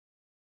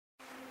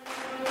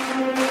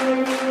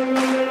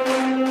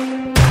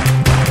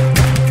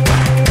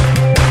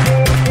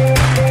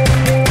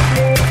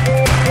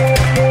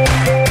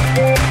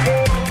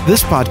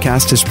This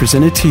podcast is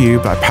presented to you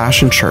by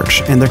Passion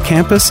Church and their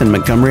campus in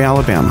Montgomery,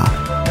 Alabama.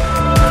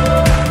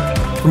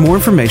 For more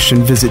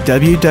information, visit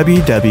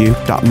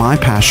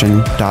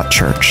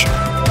www.mypassion.church.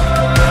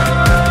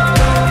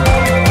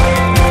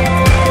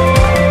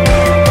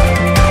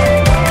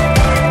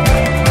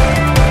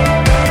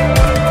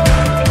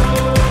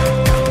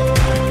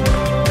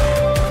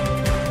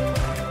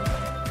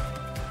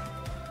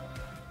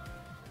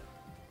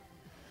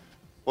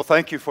 Well,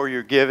 thank you for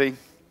your giving.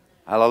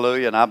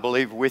 Hallelujah. And I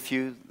believe with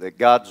you that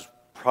God's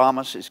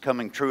promise is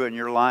coming true in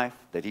your life,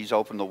 that He's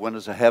opened the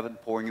windows of heaven,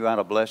 pouring you out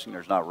a blessing.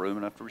 There's not room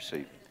enough to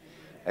receive it.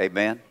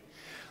 Amen.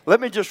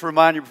 Let me just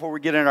remind you before we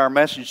get into our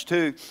message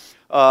too,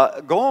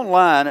 go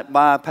online at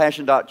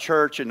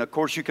mypassion.church, and of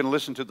course you can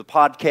listen to the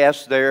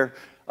podcast there.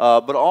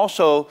 But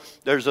also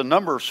there's a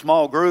number of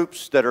small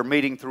groups that are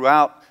meeting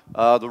throughout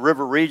the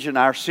river region,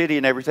 our city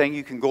and everything.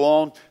 You can go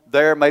on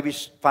there, maybe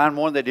find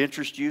one that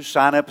interests you,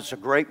 sign up. It's a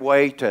great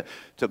way to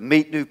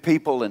meet new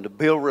people and to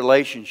build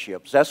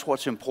relationships. That's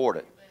what's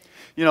important.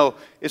 You know,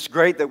 it's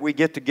great that we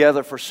get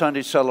together for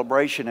Sunday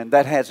celebration, and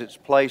that has its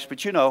place.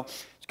 But you know,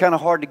 it's kind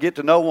of hard to get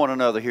to know one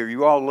another here.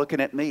 You're all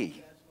looking at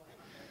me.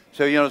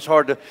 So, you know, it's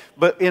hard to,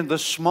 but in the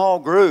small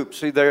group,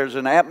 see, there's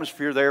an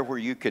atmosphere there where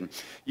you can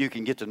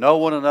get to know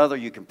one another,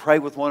 you can pray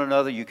with one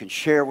another, you can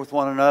share with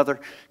one another.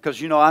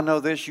 Because, you know, I know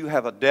this, you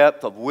have a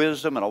depth of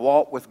wisdom and a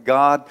walk with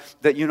God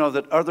that, you know,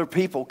 that other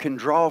people can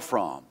draw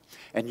from,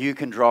 and you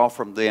can draw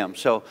from them.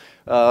 So,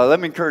 let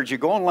me encourage you,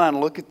 go online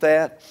and look at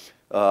that.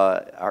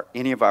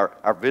 Any of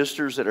our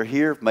visitors that are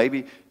here,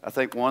 maybe I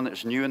think one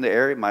that's new in the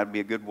area might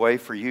be a good way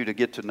for you to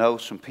get to know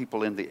some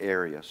people in the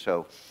area.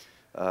 So,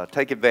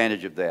 take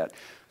advantage of that.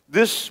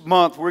 This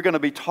month, we're going to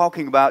be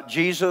talking about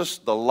Jesus,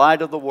 the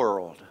light of the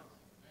world.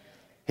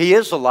 He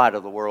is the light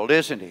of the world,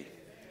 isn't He?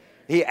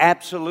 He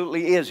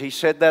absolutely is. He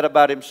said that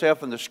about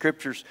Himself, and the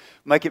Scriptures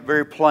make it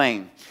very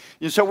plain.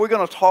 And so we're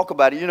going to talk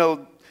about it. You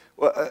know,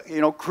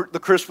 the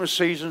Christmas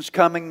season's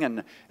coming,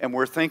 and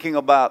we're thinking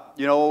about,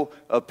 you know,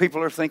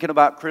 people are thinking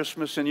about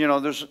Christmas, and, you know,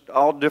 there's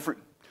all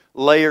different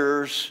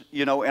layers,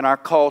 you know, in our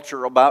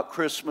culture about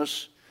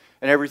Christmas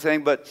and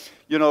everything. But,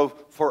 you know,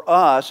 for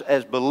us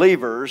as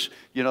believers,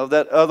 you know,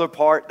 that other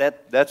part,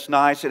 that's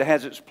nice. It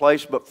has its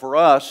place. But for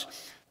us,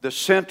 the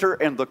center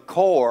and the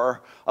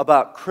core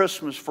about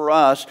Christmas for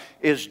us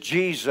is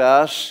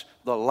Jesus,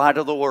 the light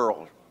of the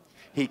world.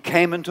 He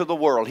came into the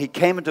world. He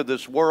came into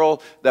this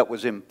world that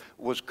was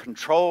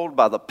controlled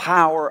by the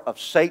power of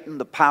Satan,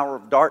 the power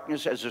of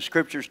darkness, as the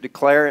Scriptures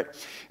declare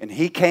it. And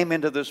He came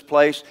into this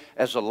place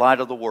as the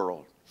light of the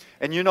world.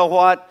 And you know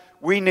what?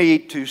 We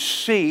need to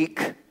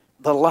seek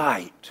the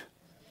light.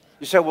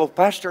 You say, well,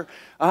 Pastor,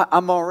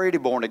 I'm already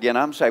born again.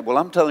 I'm saying, well,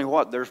 I'm telling you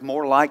what, there's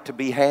more light to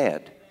be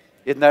had.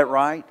 Isn't that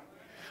right?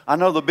 I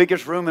know the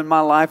biggest room in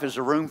my life is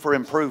the room for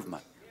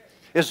improvement.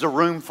 Is the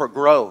room for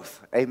growth.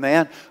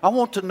 Amen? I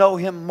want to know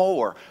Him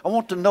more. I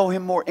want to know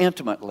Him more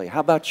intimately.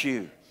 How about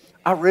you?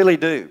 I really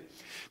do.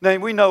 Now,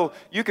 we know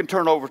you can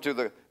turn over to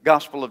the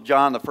Gospel of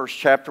John, the first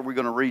chapter. We're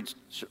going to read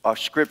a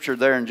scripture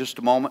there in just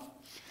a moment.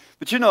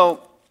 But you know,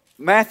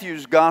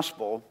 Matthew's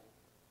Gospel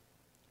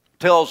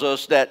tells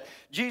us that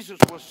Jesus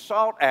was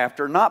sought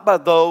after not by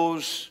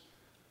those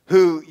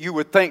who you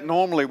would think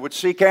normally would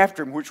seek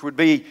after Him, which would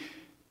be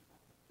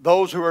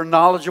those who are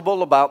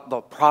knowledgeable about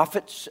the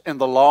prophets and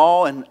the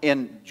law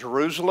in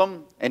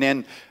Jerusalem and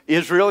in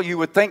Israel. You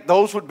would think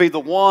those would be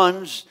the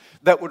ones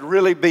that would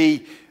really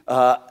be,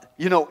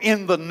 you know,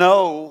 in the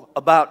know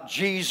about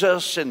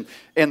Jesus and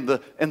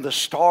the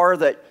star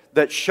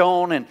that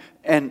shone.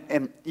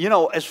 And you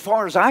know, as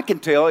far as I can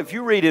tell, if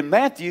you read in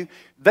Matthew,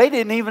 they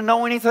didn't even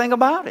know anything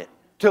about it.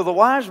 Till the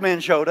wise men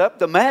showed up,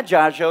 the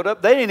Magi showed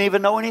up, they didn't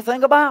even know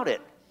anything about it.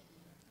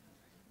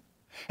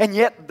 And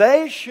yet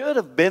they should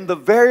have been the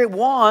very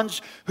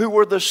ones who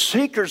were the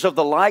seekers of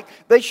the light.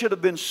 They should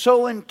have been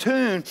so in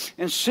tune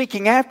and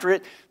seeking after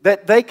it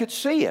that they could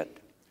see it.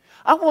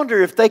 I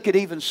wonder if they could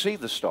even see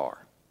the star.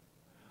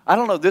 I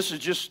don't know, this is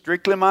just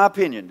strictly my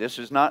opinion. This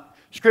is not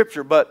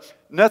Scripture, but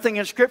nothing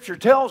in Scripture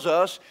tells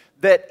us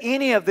that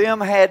any of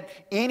them had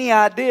any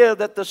idea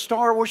that the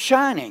star was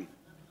shining.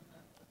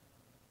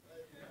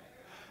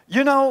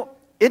 You know,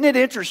 isn't it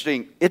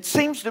interesting? It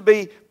seems to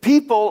be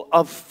people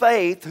of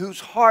faith whose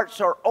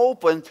hearts are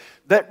open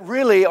that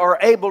really are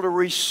able to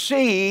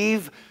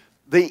receive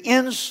the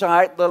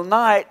insight, the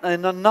light,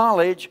 and the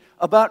knowledge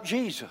about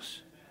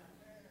Jesus.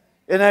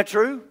 Isn't that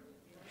true?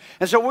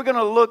 And so we're going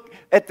to look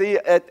at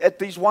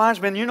these wise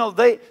men. You know,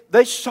 they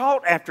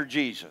sought after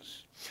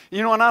Jesus.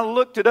 You know, and I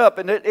looked it up,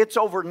 and it's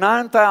over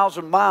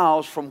 9,000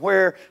 miles from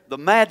where the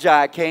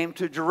Magi came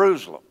to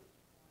Jerusalem.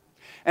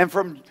 And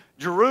from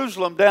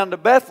Jerusalem down to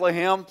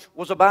Bethlehem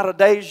was about a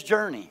day's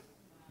journey.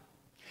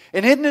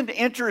 And isn't it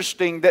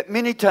interesting that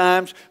many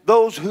times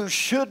those who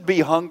should be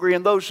hungry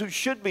and those who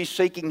should be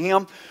seeking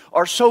Him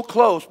are so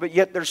close, but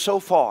yet they're so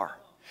far.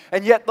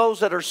 And yet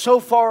those that are so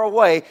far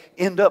away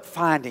end up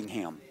finding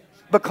Him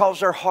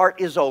because their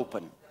heart is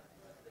open.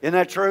 Isn't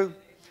that true?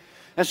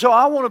 And so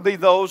I want to be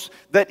those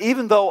that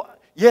even though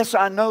yes,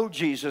 I know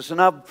Jesus,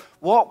 and I've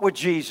walked with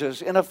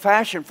Jesus in a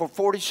fashion for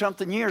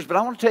 40-something years, but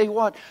I want to tell you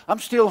what, I'm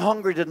still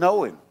hungry to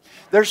know Him.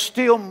 There's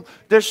still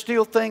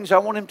things I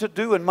want Him to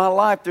do in my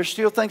life. There's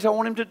still things I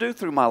want Him to do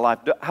through my life.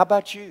 How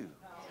about you?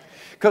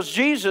 Because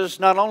Jesus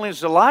not only is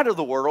the light of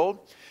the world,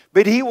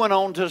 but He went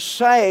on to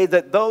say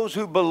that those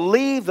who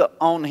believe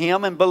on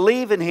Him and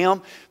believe in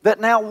Him, that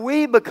now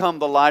we become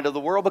the light of the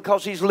world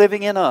because He's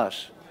living in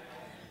us.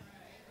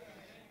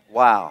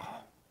 Wow.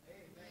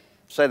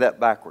 Say that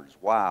backwards.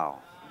 Wow.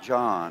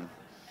 John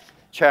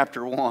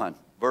chapter 1,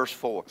 verse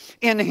 4.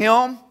 In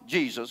Him,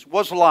 Jesus,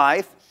 was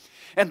life,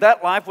 and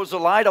that life was the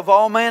light of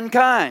all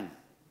mankind.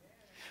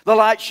 The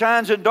light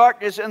shines in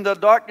darkness, and the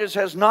darkness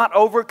has not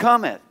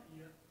overcome it.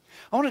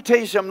 I want to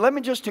tell you something. Let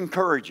me just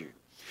encourage you.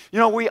 You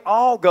know, we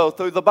all go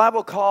through, the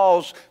Bible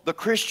calls the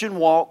Christian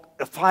walk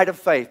a fight of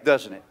faith,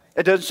 doesn't it?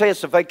 It doesn't say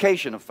it's a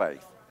vacation of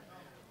faith.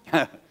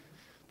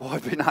 Boy,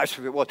 it'd be nice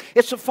if it was.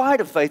 It's a fight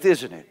of faith,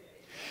 isn't it?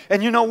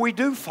 And you know, we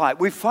do fight.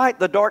 We fight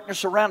the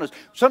darkness around us.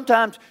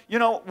 Sometimes, you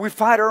know, we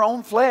fight our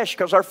own flesh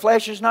because our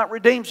flesh is not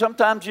redeemed.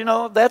 Sometimes, you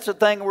know, that's the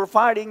thing we're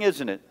fighting,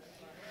 isn't it?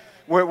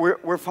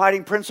 We're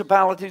fighting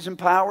principalities and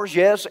powers,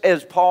 yes,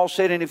 as Paul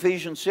said in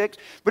Ephesians 6,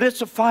 but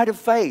it's a fight of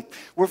faith.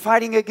 We're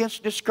fighting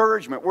against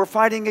discouragement. We're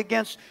fighting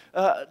against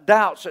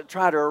doubts that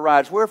try to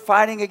arise. We're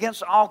fighting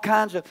against all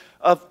kinds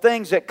of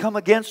things that come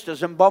against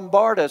us and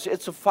bombard us.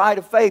 It's a fight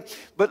of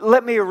faith. But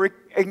let me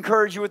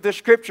encourage you with this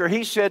scripture.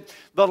 He said,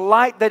 the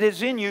light that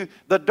is in you,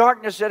 the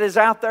darkness that is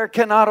out there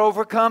cannot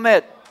overcome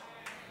it.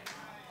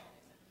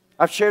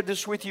 I've shared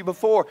this with you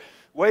before,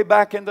 way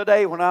back in the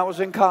day when I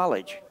was in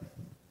college.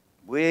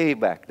 Way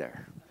back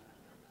there.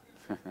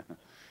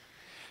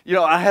 You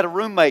know, I had a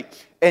roommate,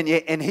 and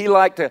he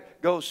liked to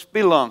go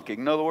spelunking.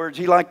 In other words,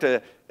 he liked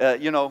to,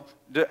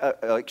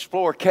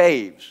 explore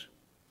caves.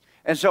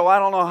 And so I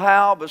don't know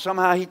how, but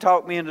somehow he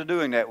talked me into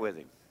doing that with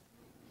him.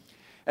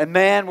 And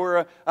man,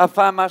 I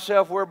find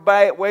myself, we're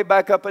way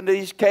back up into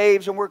these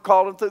caves, and we're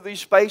crawling through these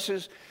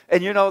spaces.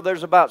 And you know,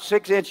 there's about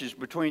 6 inches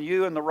between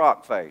you and the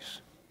rock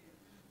face.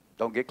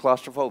 Don't get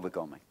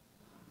claustrophobic on me.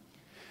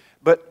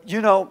 But, you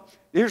know,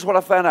 here's what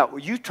I found out.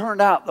 When you turned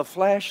out the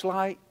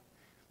flashlight,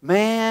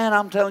 man,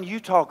 I'm telling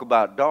you, talk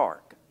about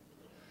dark.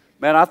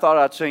 Man, I thought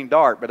I'd seen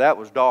dark, but that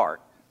was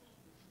dark.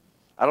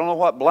 I don't know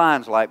what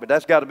blind's like, but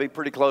that's got to be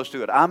pretty close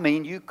to it. I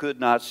mean, you could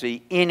not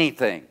see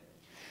anything.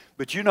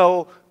 But you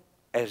know,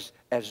 as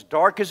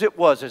dark as it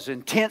was, as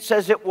intense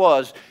as it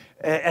was,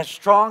 as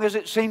strong as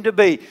it seemed to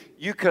be,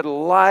 you could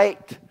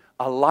light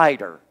a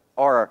lighter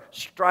or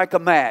strike a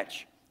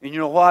match. And you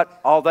know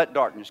what? All that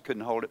darkness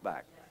couldn't hold it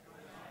back.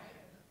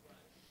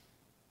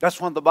 That's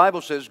when the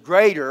Bible says,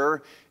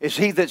 greater is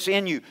He that's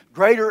in you.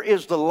 Greater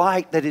is the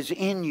light that is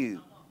in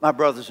you, my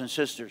brothers and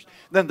sisters,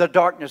 than the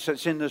darkness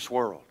that's in this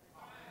world.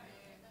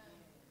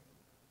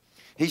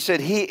 He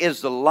said He is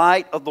the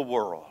light of the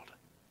world.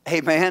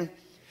 Amen.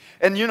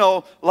 And you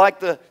know, like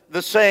the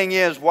saying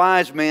is,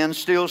 wise men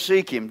still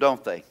seek Him,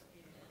 don't they?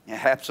 Yeah,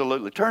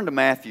 absolutely. Turn to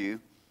Matthew.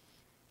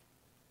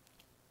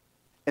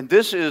 And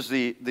this is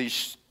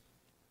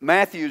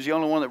Matthew is the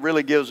only one that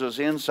really gives us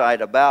insight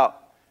about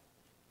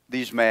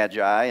these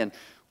magi, and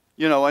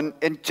you know,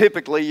 and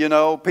typically, you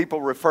know,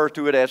 people refer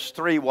to it as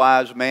 3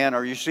 wise men,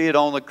 or you see it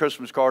on the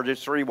Christmas cards,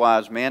 it's 3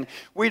 wise men.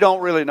 We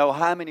don't really know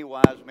how many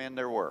wise men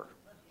there were,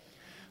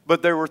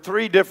 but there were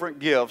 3 different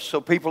gifts,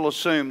 so people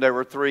assume there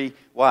were 3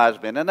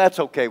 wise men, and that's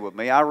okay with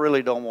me. I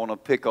really don't want to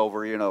pick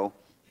over, you know,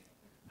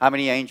 how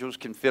many angels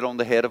can fit on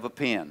the head of a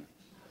pin.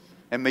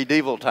 In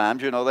medieval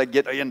times, you know, they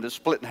get into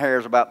splitting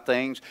hairs about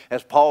things,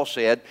 as Paul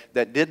said,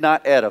 that did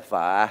not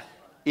edify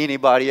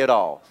anybody at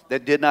all,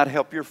 that did not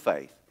help your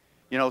faith.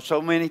 You know,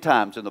 so many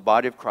times in the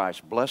body of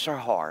Christ, bless our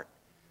heart.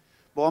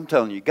 Boy, I'm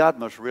telling you, God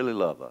must really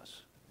love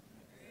us.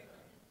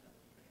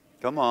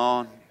 Come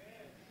on.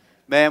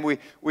 Man,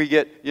 we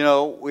get, you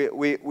know,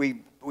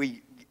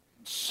 we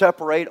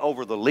separate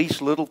over the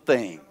least little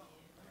thing.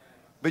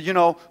 But you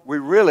know, we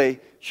really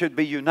should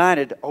be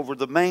united over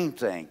the main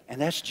thing,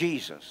 and that's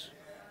Jesus.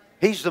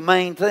 He's the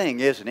main thing,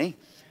 isn't He?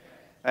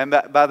 And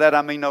by that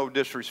I mean no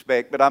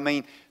disrespect, but I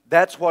mean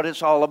that's what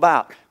it's all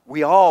about.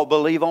 We all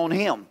believe on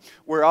Him.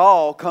 We're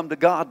all come to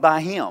God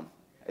by Him.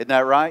 Isn't that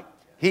right?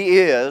 He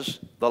is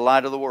the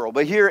light of the world.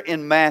 But here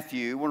in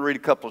Matthew, we'll read a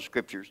couple of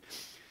scriptures.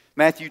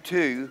 Matthew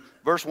 2,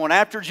 verse 1.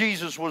 After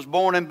Jesus was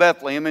born in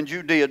Bethlehem in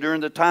Judea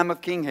during the time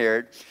of King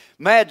Herod,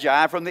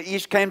 Magi from the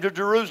east came to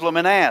Jerusalem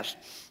and asked,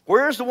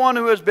 "Where is the one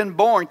who has been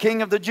born,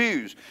 King of the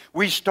Jews?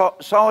 We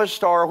saw his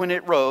star when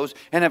it rose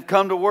and have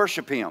come to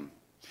worship Him."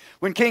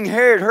 When King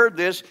Herod heard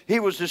this, he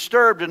was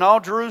disturbed, and all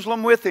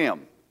Jerusalem with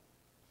him.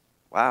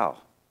 Wow,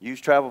 news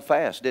traveled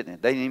fast, didn't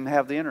it? They didn't even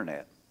have the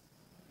internet.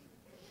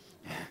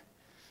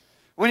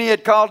 When he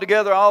had called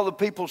together all the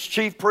people's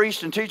chief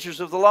priests and teachers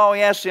of the law,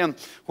 he asked them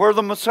where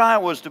the Messiah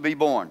was to be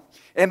born.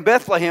 "In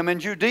Bethlehem in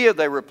Judea,"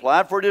 they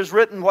replied, "for it is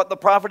written what the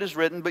prophet has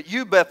written, but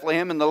you,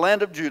 Bethlehem, in the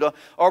land of Judah,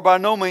 are by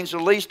no means the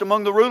least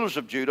among the rulers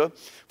of Judah,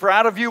 for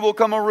out of you will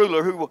come a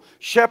ruler who will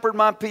shepherd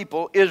my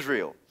people,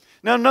 Israel."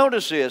 Now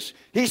notice this.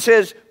 He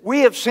says, we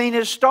have seen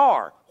his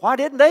star. Why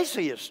didn't they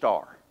see a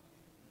star?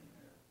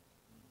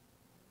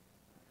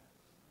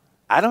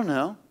 I don't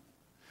know.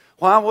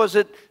 Why was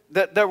it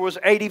that there was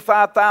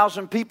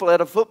 85,000 people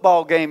at a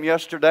football game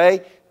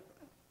yesterday?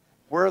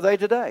 Where are they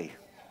today?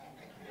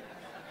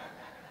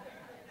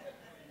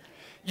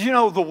 You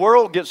know, the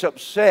world gets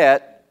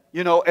upset,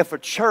 if a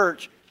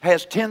church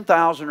has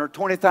 10,000 or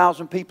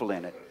 20,000 people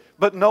in it.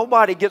 But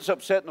nobody gets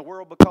upset in the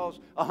world because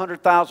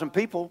 100,000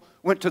 people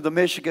went to the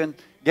Michigan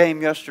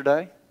game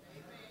yesterday.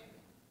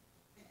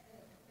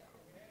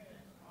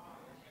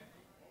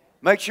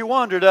 Makes you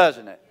wonder,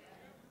 doesn't it?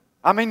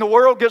 I mean, the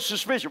world gets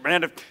suspicious.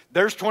 Man, if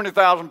there's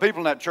 20,000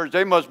 people in that church,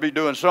 they must be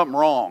doing something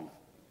wrong.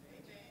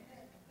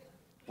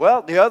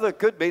 Well, the other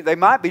could be, they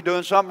might be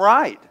doing something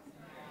right.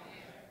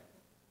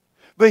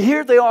 But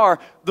here they are,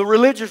 the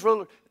religious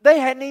rulers. They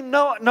hadn't even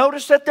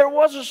noticed that there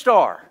was a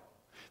star.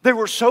 They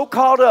were so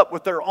caught up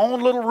with their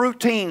own little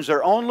routines,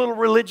 their own little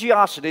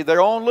religiosity, their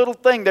own little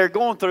thing they're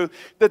going through,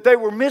 that they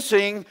were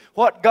missing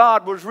what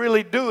God was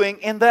really doing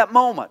in that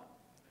moment.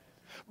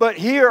 But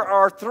here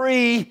are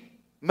three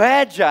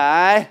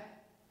magi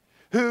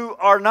who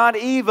are not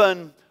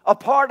even a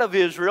part of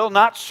Israel,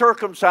 not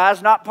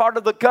circumcised, not part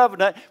of the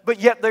covenant, but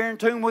yet they're in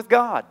tune with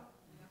God.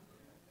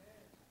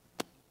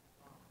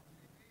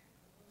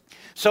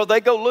 So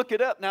they go look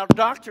it up. Now,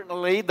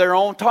 doctrinally, they're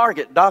on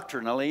target,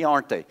 doctrinally,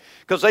 aren't they?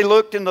 Because they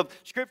looked in the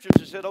Scriptures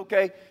and said,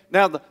 okay,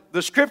 now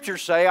the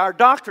Scriptures say, our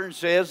doctrine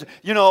says,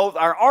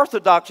 our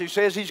orthodoxy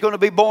says he's going to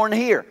be born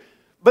here.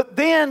 But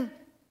then,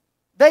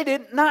 they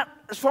did not,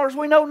 as far as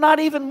we know, not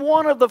even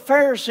one of the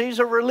Pharisees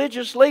or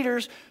religious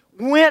leaders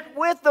went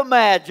with the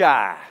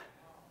Magi.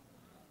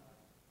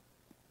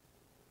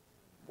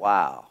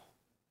 Wow.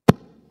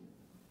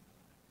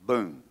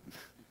 Boom.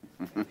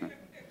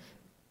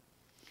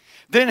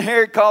 Then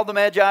Herod called the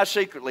Magi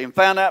secretly and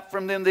found out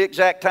from them the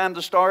exact time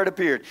the star had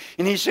appeared.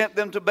 And he sent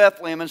them to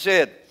Bethlehem and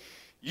said,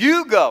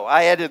 you go.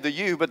 I added the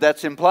you, but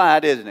that's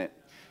implied, isn't it?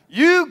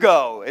 You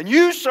go and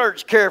you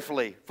search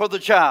carefully for the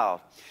child.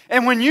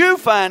 And when you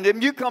find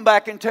him, you come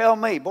back and tell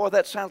me. Boy,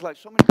 that sounds like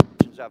so many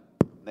questions I've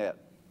met.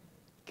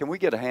 Can we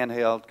get a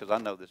handheld? Because I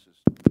know this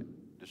is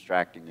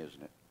distracting,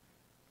 isn't it?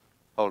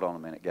 Hold on a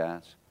minute,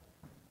 guys.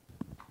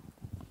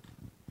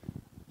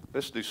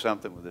 Let's do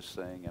something with this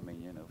thing. I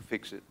mean,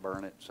 fix it,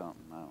 burn it,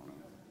 something. I don't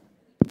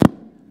know.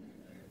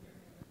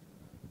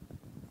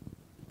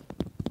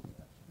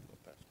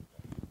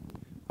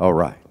 All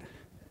right.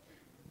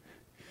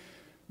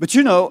 But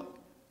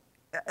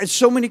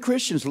so many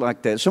Christians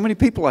like that, so many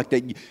people like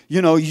that.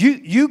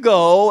 You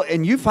go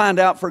and you find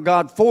out for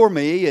God for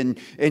me, and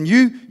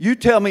you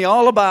tell me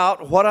all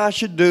about what I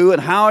should do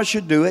and how I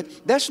should do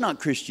it. That's not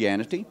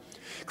Christianity.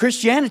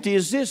 Christianity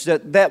is this,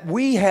 that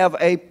we have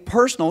a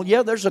personal,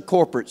 there's a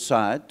corporate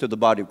side to the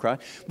body of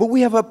Christ, but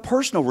we have a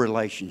personal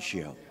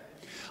relationship.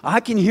 I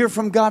can hear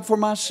from God for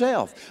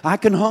myself. I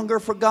can hunger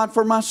for God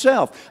for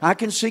myself. I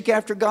can seek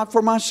after God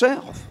for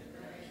myself.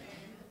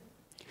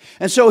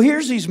 And so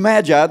here's these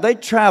magi. They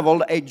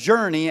traveled a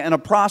journey and a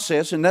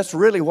process, and that's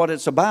really what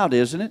it's about,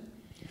 isn't it?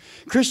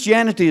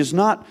 Christianity is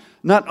not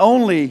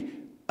only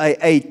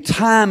a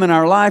time in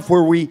our life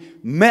where we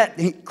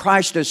met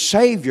Christ as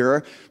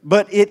Savior,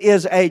 but it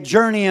is a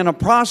journey and a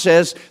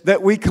process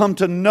that we come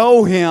to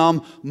know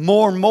Him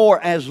more and more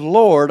as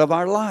Lord of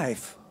our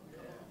life.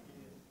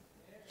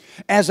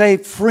 As a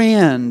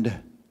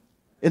friend,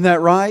 isn't that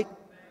right?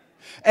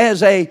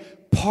 As a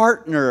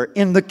partner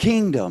in the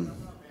kingdom.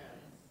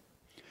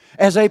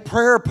 As a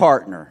prayer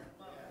partner.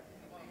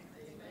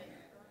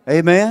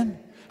 Amen?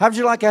 How would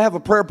you like to have a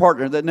prayer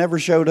partner that never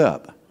showed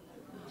up?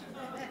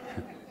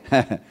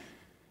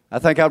 I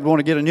think I'd want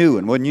to get a new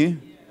one, wouldn't you?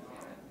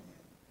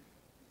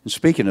 And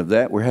speaking of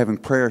that, we're having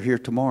prayer here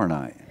tomorrow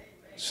night,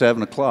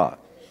 7 o'clock.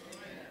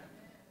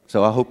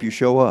 So I hope you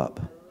show up.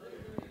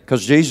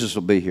 Because Jesus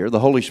will be here. The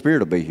Holy Spirit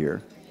will be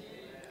here.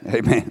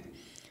 Amen.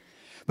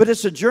 But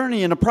it's a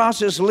journey and a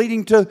process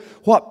leading to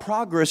what?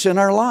 Progress in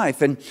our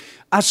life. And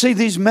I see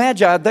these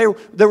magi, there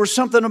was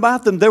something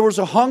about them. There was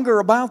a hunger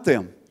about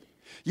them.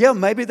 Yeah,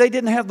 maybe they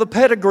didn't have the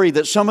pedigree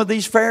that some of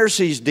these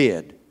Pharisees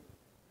did.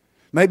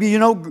 Maybe,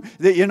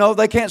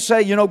 they can't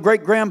say,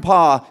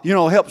 great-grandpa,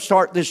 helped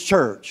start this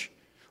church.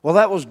 Well,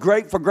 that was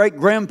great for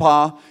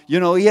great-grandpa.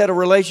 He had a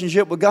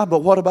relationship with God, but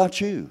what about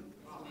you?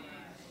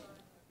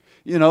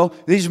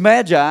 These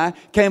magi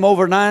came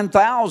over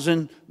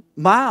 9,000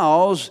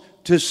 miles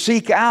to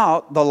seek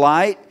out the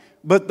light,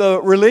 but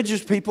the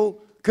religious people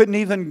couldn't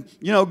even,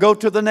 go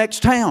to the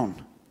next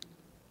town.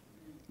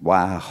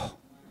 Wow.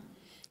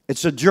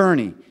 It's a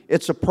journey.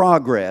 It's a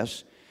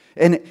progress.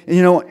 And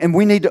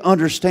we need to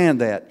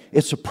understand that.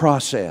 It's a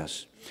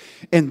process.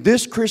 In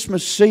this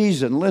Christmas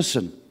season,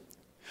 listen,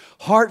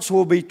 hearts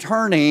will be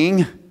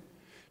turning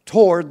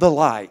toward the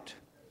light.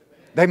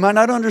 They might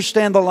not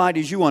understand the light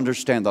as you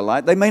understand the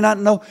light. They may not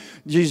know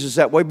Jesus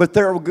that way, but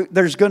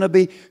there's going to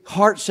be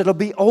hearts that will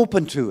be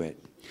open to it.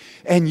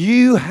 And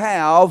you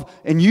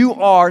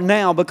are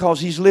now, because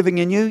He's living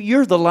in you,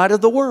 you're the light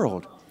of the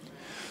world.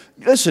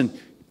 Listen,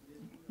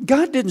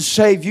 God didn't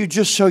save you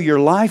just so your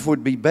life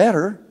would be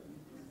better.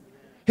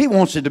 He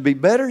wants it to be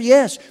better,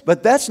 yes,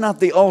 but that's not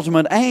the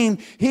ultimate aim.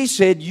 He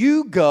said,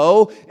 you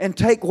go and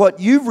take what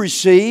you've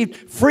received,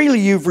 freely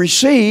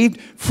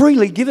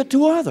give it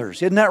to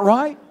others. Isn't that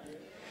right?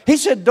 He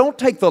said, don't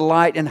take the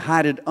light and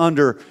hide it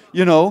under,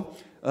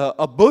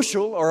 a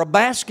bushel or a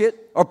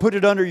basket or put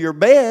it under your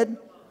bed.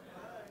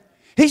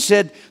 He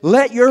said,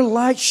 let your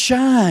light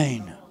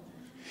shine.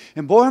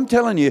 And boy, I'm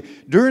telling you,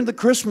 during the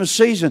Christmas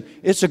season,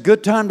 it's a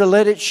good time to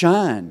let it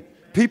shine.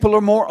 People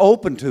are more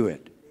open to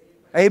it.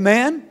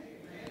 Amen?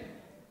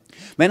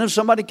 Man, if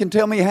somebody can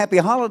tell me happy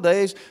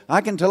holidays,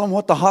 I can tell them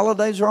what the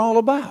holidays are all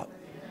about.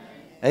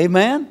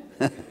 Amen?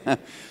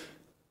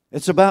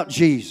 It's about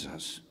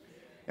Jesus.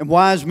 And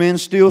wise men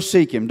still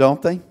seek Him,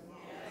 don't they?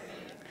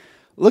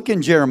 Look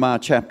in Jeremiah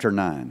chapter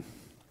 9.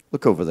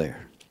 Look over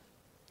there.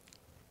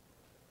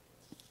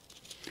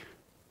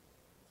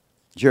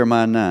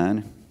 Jeremiah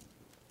 9,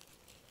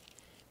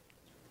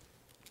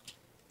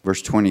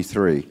 verse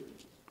 23.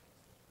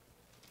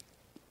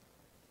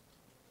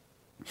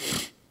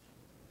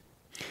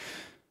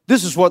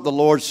 This is what the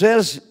Lord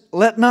says,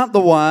 let not the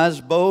wise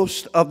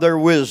boast of their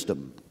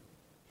wisdom,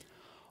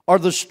 or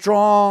the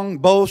strong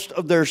boast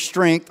of their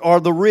strength, or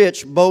the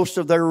rich boast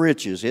of their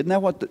riches. Isn't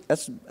that what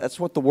that's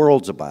what the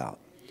world's about?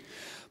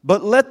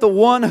 But let the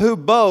one who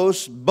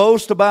boasts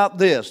boast about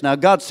this. Now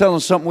God's telling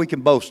us something we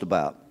can boast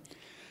about.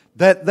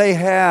 That they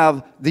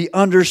have the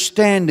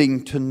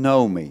understanding to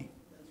know me.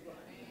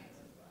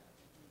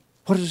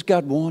 What does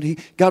God want?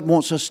 God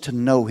wants us to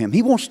know Him.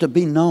 He wants to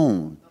be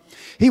known.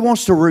 He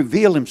wants to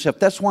reveal Himself.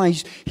 That's why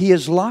He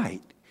is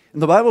light.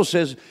 And the Bible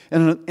says,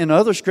 in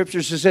other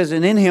scriptures, it says,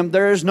 and in Him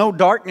there is no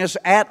darkness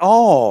at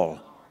all.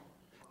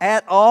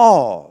 At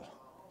all.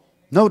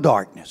 No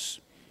darkness.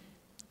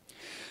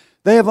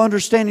 They have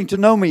understanding to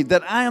know me,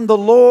 that I am the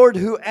Lord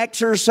who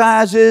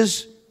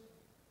exercises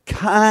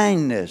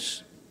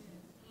kindness.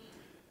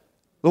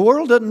 The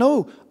world doesn't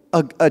know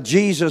a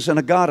Jesus and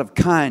a God of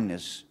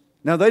kindness.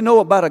 Now they know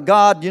about a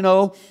God,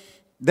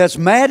 that's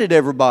mad at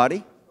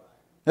everybody,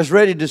 that's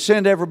ready to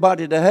send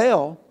everybody to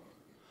hell.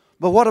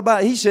 But what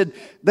about, He said,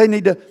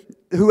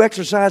 who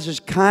exercises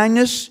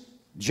kindness,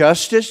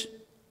 justice,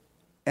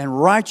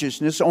 and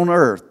righteousness on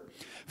earth.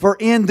 For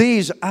in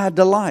these I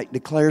delight,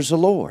 declares the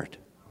Lord.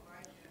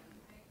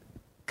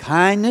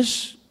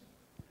 Kindness,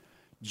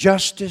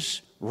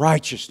 justice,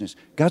 righteousness.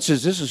 God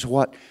says this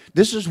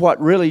is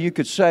what really you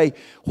could say.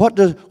 What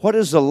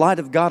is the light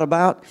of God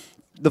about?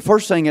 The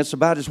first thing it's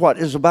about is what?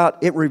 It's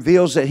about, it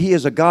reveals that He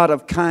is a God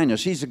of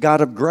kindness. He's a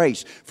God of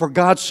grace. For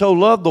God so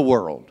loved the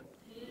world,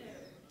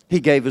 He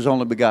gave His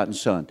only begotten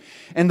Son.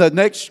 And the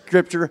next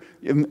scripture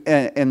in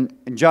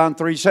John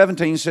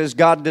 3:17 says,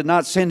 God did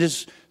not send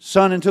His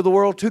Son into the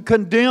world to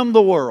condemn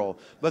the world,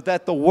 but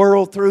that the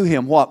world through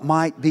Him, what?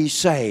 Might be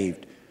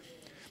saved.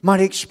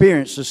 Might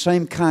experience the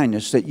same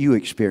kindness that you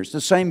experienced,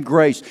 the same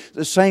grace,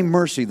 the same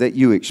mercy that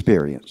you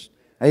experienced.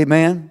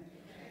 Amen?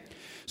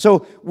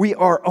 So we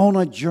are on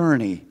a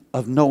journey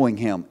of knowing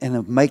Him and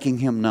of making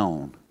Him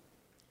known.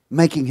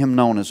 Making Him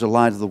known as the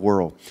light of the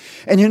world.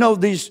 And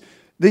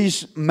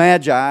these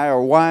magi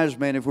or wise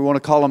men, if we want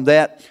to call them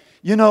that,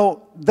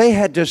 they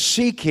had to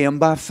seek Him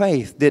by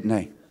faith, didn't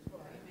they?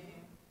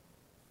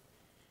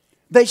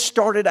 They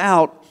started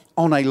out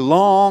on a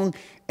long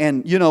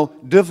and,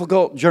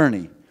 difficult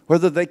journey.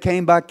 Whether they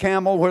came by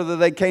camel, whether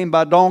they came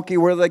by donkey,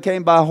 whether they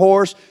came by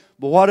horse,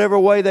 but whatever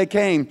way they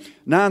came,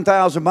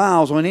 9,000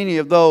 miles on any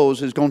of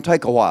those is going to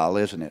take a while,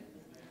 isn't it?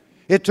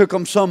 It took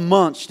them some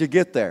months to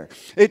get there.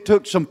 It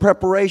took some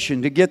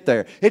preparation to get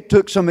there. It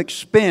took some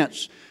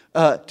expense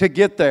to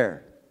get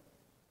there.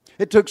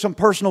 It took some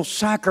personal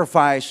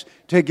sacrifice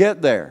to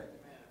get there.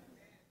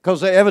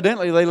 Because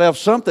evidently they left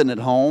something at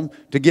home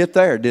to get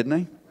there, didn't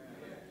they?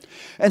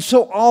 And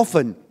so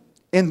often,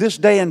 in this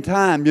day and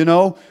time,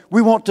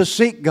 we want to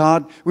seek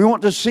God. We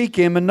want to seek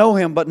Him and know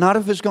Him, but not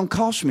if it's going to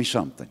cost me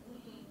something.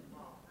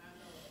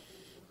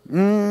 I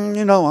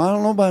don't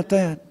know about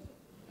that.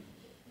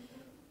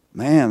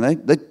 Man,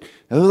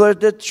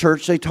 at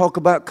church, they talk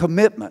about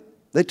commitment.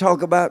 They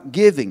talk about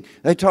giving.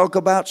 They talk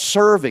about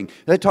serving.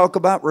 They talk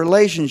about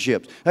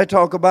relationships. They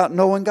talk about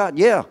knowing God.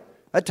 Yeah,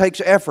 that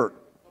takes effort.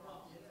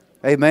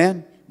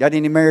 Amen? Got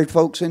any married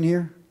folks in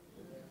here?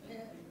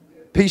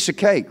 Piece of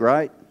cake,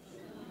 right?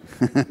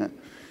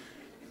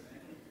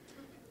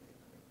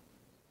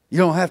 You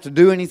don't have to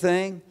do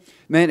anything.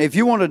 Man, if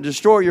you want to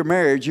destroy your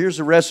marriage, here's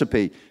the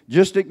recipe.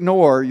 Just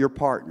ignore your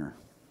partner.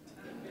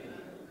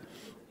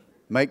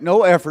 Make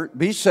no effort.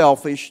 Be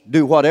selfish.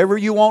 Do whatever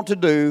you want to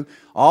do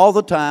all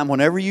the time,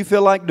 whenever you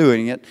feel like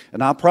doing it.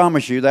 And I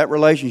promise you that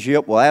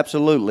relationship will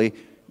absolutely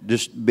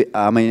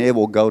it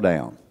will go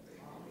down.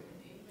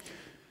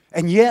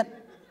 And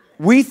yet,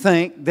 we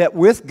think that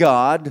with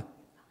God,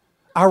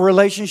 our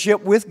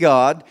relationship with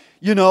God,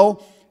 we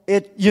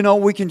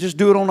can just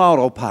do it on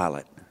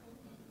autopilot.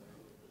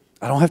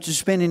 I don't have to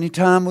spend any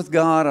time with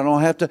God. I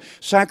don't have to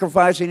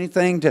sacrifice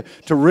anything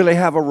to really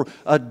have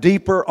a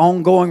deeper,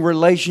 ongoing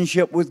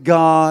relationship with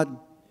God.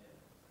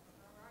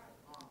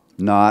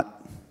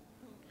 Not.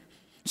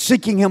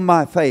 Seeking Him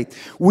by faith.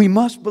 We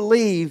must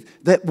believe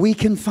that we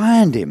can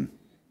find Him.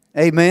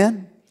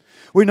 Amen.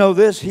 We know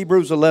this,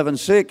 Hebrews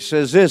 11:6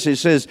 says this. It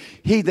says,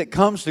 he that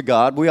comes to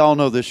God, we all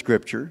know this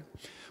scripture,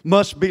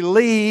 must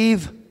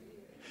believe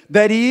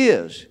that He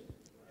is.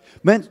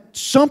 Man,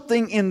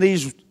 something in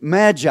these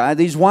magi,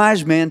 these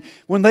wise men,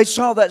 when they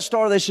saw that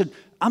star, they said,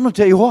 I'm going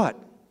to tell you what.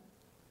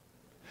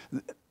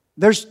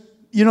 There's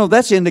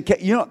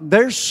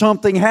there's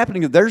something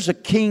happening. There's a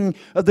king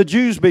of the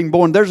Jews being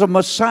born. There's a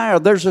Messiah.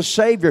 There's a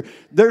Savior.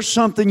 There's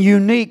something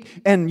unique.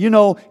 And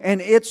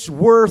it's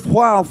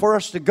worthwhile for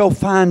us to go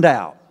find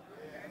out.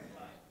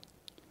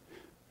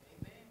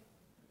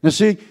 Now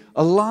see,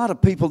 a lot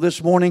of people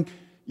this morning,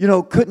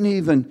 couldn't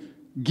even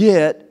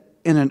get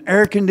in an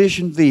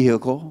air-conditioned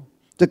vehicle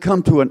to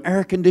come to an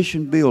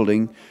air-conditioned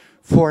building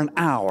for an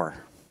hour.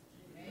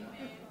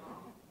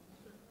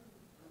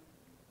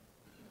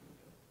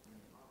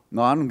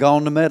 No, I'm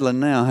gone to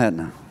meddling now, hadn't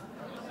I?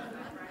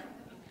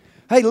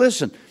 Hey,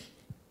 listen.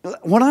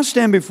 When I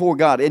stand before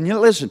God, and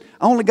listen,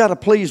 I only got to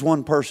please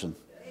one person.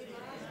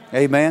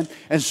 Amen.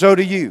 And so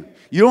do you.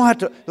 You don't have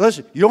to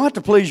listen. You don't have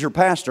to please your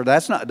pastor.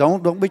 That's not.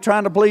 Don't be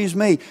trying to please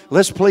me.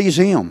 Let's please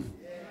him.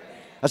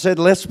 I said,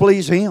 let's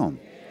please him.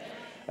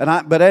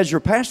 But as your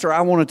pastor,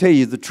 I want to tell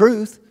you the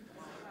truth.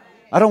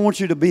 I don't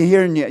want you to be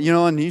here and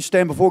you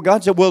stand before God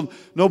and say, well,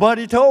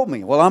 nobody told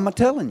me. Well, I'm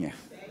telling you.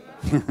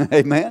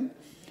 Amen.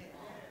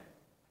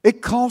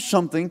 It costs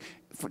something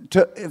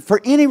for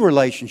any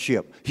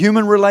relationship,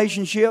 human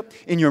relationship,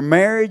 in your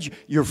marriage,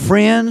 your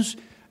friends,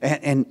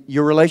 and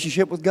your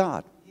relationship with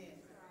God.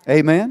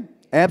 Amen?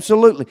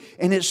 Absolutely.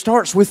 And it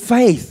starts with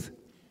faith.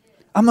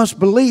 I must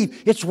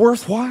believe it's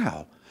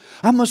worthwhile.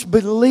 I must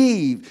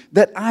believe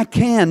that I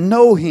can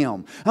know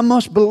Him. I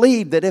must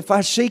believe that if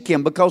I seek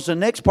Him, because the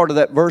next part of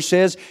that verse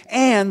says,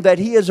 and that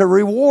He is a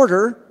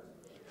rewarder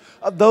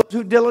of those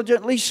who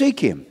diligently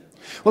seek Him.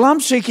 Well, I'm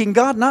seeking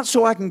God not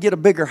so I can get a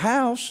bigger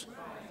house.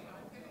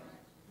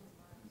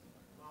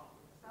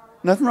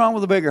 Nothing wrong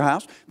with a bigger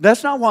house.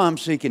 That's not why I'm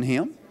seeking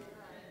Him.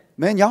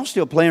 Man, y'all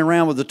still playing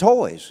around with the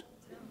toys.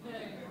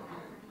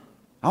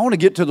 I want to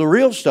get to the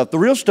real stuff. The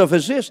real stuff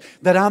is this,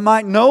 that I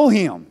might know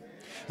Him.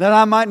 That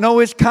I might know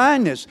His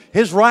kindness,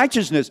 His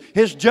righteousness,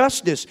 His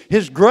justice,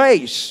 His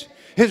grace,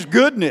 His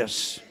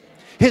goodness,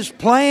 His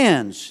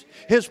plans,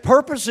 His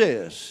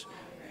purposes.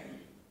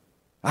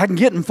 I can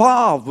get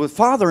involved with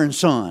Father and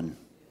Son.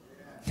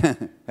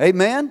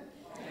 Amen?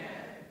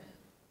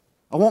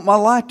 I want my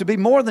life to be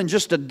more than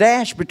just a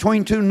dash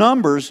between two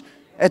numbers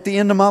at the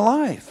end of my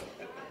life.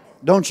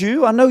 Don't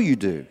you? I know you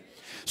do.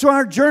 So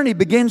our journey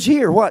begins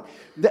here. What?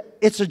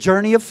 It's a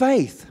journey of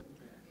faith.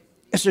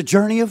 It's a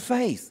journey of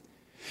faith.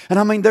 And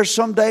I mean, there's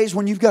some days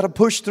when you've got to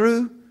push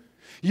through.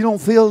 You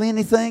don't feel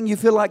anything. You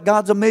feel like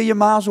God's a million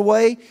miles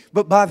away.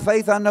 But by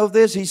faith I know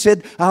this. He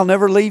said, I'll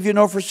never leave you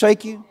nor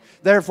forsake you.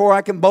 Therefore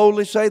I can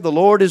boldly say, the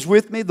Lord is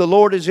with me. The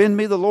Lord is in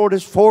me. The Lord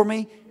is for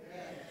me.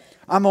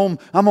 I'm going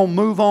to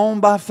move on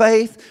by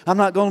faith. I'm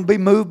not going to be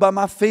moved by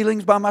my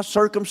feelings, by my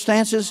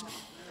circumstances.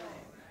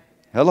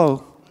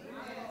 Hello.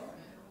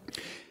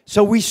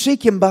 So we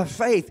seek Him by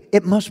faith.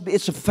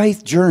 It's a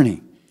faith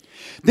journey.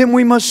 Then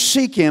we must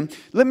seek Him.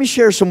 Let me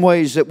share some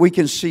ways that we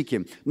can seek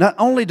Him. Not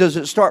only does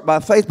it start by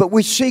faith, but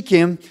we seek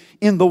Him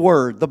in the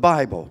Word, the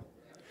Bible.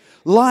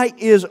 Light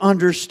is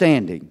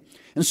understanding.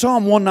 In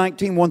Psalm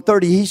 119,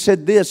 130, he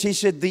said this. He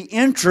said, the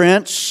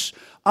entrance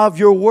of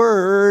your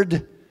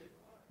Word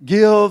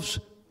gives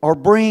or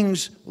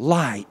brings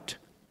light.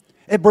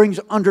 It brings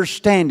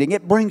understanding.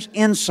 It brings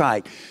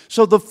insight.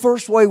 So the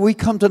first way we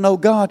come to know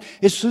God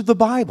is through the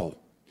Bible.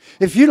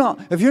 If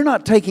you're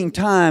not taking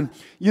time,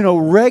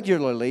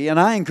 regularly, and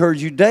I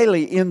encourage you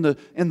daily in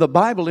the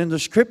Bible, in the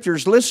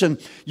Scriptures, listen,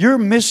 you're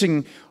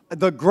missing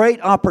the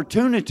great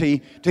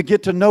opportunity to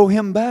get to know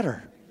Him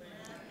better.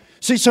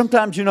 See,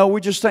 sometimes,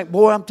 we just think,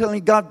 boy, I'm telling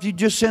you, God, you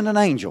just send an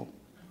angel.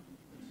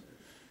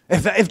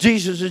 If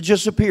Jesus would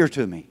just appear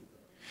to me.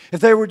 If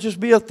there would just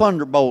be a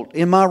thunderbolt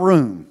in my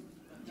room.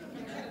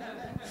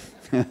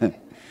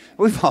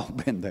 We've all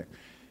been there.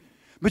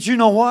 But you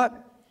know what?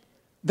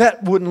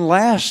 That wouldn't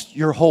last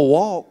your whole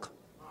walk.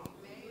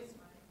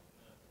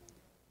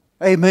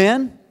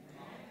 Amen?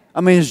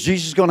 I mean, is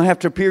Jesus going to have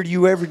to appear to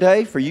you every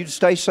day for you to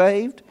stay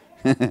saved?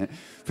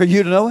 For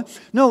you to know it?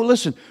 No,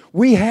 listen.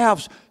 We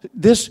have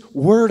this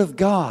Word of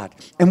God.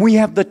 And we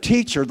have the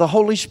teacher, the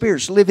Holy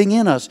Spirit, living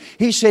in us.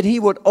 He said He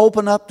would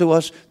open up to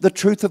us the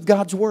truth of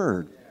God's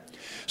Word.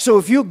 So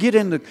if you get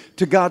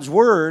into God's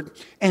Word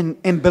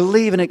and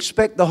believe and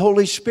expect the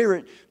Holy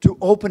Spirit to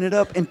open it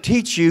up and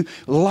teach you,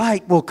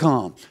 light will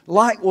come.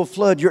 Light will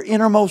flood your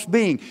innermost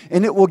being.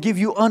 And it will give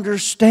you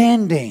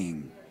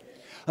understanding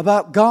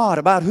about God,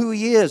 about who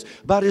He is,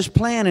 about His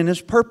plan and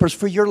His purpose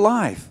for your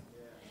life.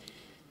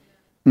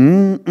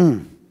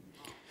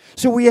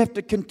 So we have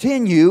to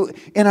continue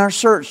in our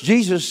search.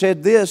 Jesus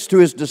said this to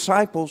His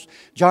disciples,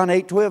 John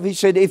 8:12. He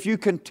said, if you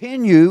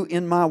continue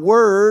in my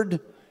word,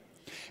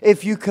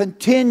 if you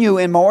continue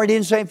in my word, He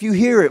didn't say if you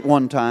hear it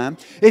one time.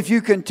 If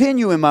you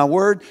continue in my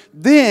word,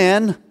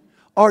 then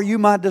are you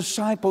my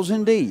disciples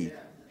indeed.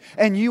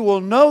 And you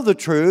will know the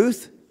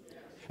truth.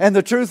 And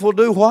the truth will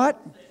do what?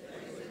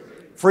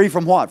 Free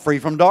from what? Free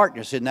from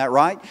darkness, isn't that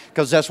right?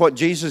 Because that's what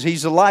Jesus,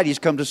 He's the light. He's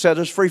come to set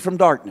us free from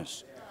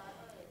darkness.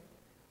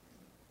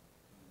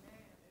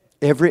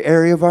 Every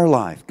area of our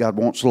life, God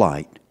wants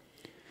light.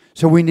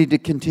 So we need to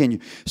continue.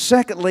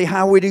 Secondly,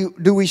 how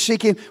do we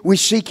seek Him? We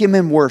seek Him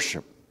in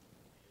worship.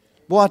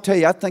 Well, I tell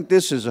you, I think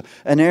this is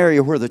an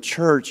area where the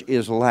church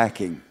is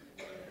lacking.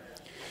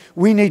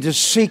 We need to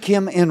seek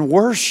Him in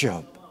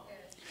worship.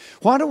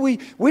 Why do we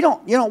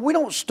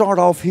don't start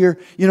off here,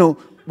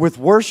 with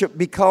worship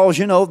because,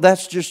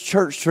 that's just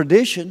church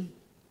tradition.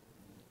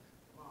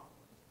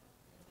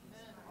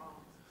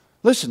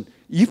 Listen,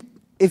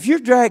 if you're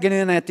dragging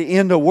in at the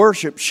end of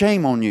worship,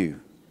 shame on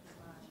you.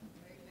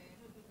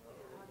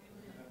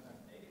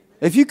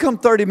 If you come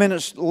 30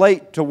 minutes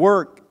late to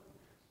work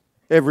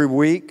every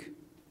week,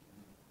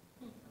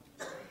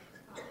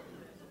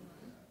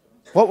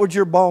 what would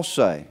your boss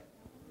say?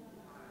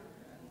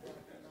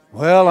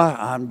 Well,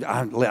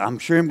 I'm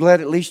sure I'm glad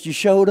at least you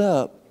showed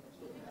up.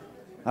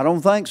 I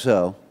don't think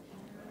so.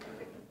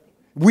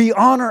 We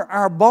honor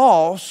our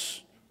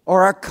boss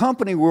or our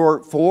company we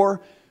work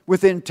for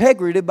with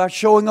integrity by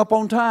showing up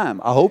on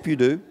time. I hope you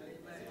do.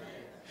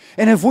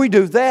 And if we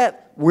do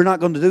that, we're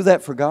not going to do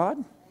that for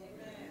God.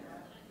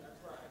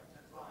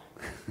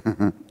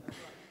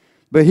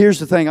 But here's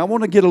the thing. I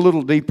want to get a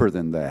little deeper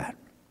than that.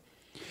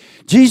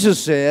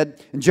 Jesus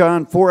said in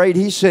John 4:8,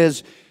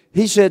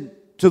 He said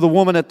to the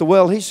woman at the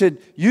well, He said,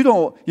 you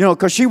don't,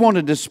 because she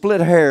wanted to split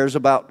hairs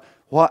about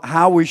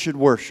how we should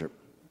worship.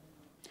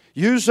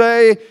 You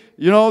say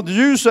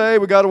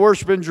we got to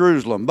worship in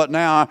Jerusalem. But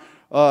now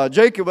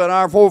Jacob and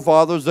our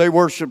forefathers, they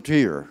worshiped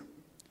here.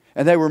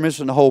 And they were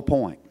missing the whole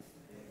point.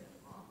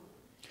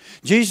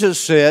 Jesus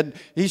said,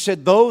 He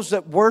said, those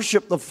that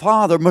worship the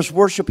Father must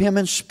worship Him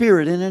in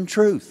spirit and in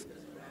truth.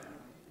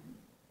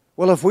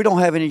 Well, if we don't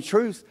have any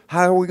truth,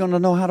 how are we going to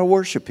know how to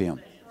worship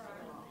Him?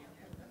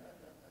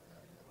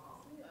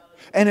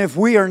 And if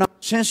we are not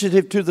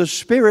sensitive to the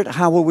Spirit,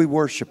 how will we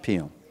worship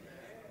Him?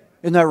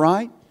 Isn't that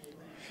right?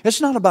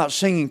 It's not about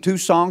singing 2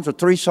 songs or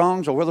 3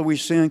 songs or whether we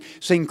sing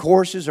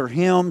choruses or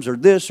hymns or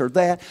this or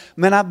that.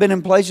 Man, I've been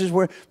in places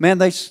where, man,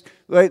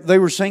 they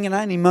were singing.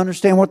 I didn't even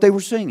understand what they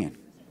were singing.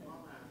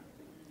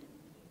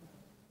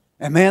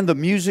 And man, the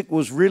music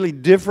was really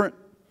different.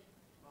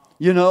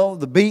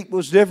 The beat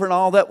was different.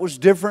 All that was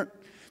different.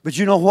 But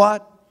you know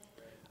what?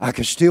 I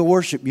could still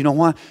worship. You know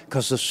why?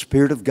 Because the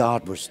Spirit of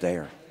God was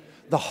there.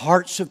 The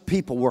hearts of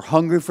people were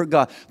hungry for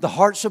God. The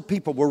hearts of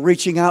people were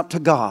reaching out to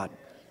God.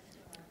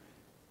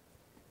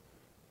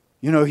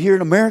 Here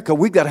in America,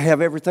 we've got to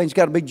have everything's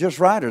got to be just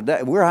right or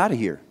we're out of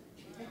here.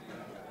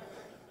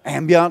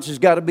 Ambiance has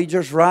got to be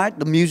just right.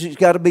 The music's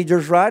got to be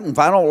just right. And if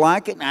I don't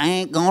like it, I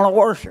ain't going to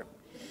worship.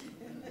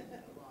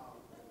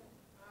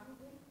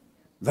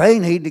 They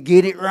need to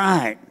get it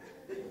right.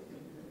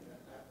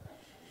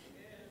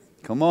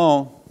 Come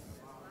on.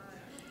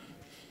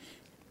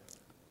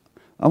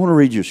 I want to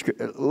read you a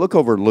scripture. Look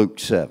over Luke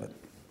 7.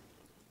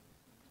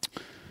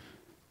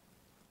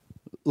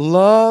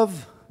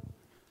 Love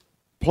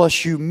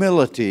plus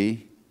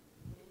humility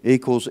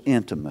equals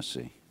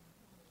intimacy.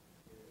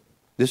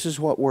 This is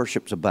what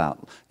worship's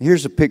about.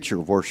 Here's a picture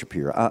of worship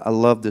here. I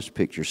love this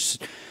picture.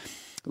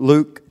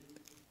 Luke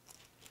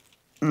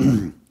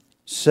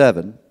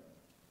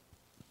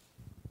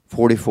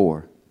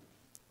 7:44.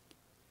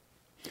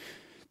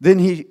 Then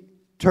He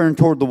turned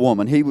toward the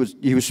woman. He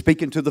was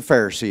speaking to the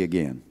Pharisee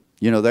again.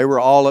 They were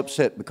all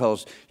upset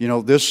because,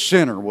 this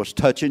sinner was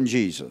touching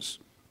Jesus.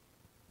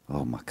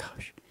 Oh my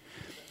gosh.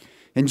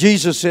 And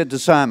Jesus said to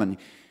Simon,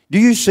 do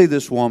you see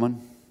this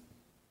woman?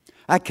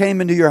 I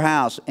came into your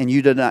house and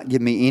you did not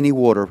give me any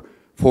water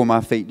for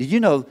my feet. Did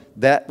you know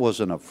that was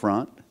an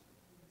affront?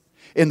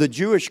 In the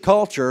Jewish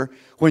culture,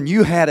 when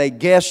you had a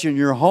guest in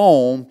your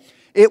home,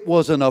 it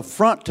was an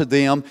affront to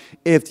them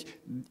if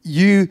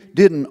you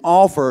didn't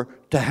offer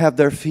to have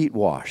their feet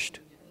washed.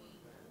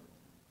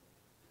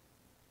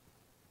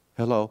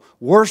 Hello.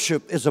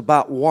 Worship is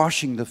about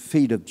washing the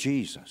feet of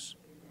Jesus.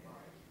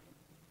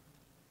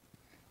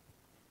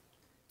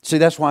 See,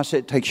 that's why I said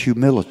it takes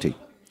humility.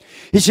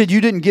 He said,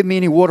 you didn't give me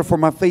any water for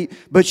my feet,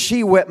 but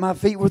she wet my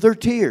feet with her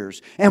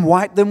tears and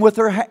wiped them with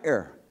her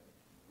hair.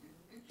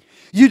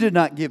 You did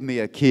not give me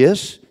a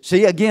kiss.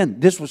 See, again,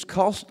 this was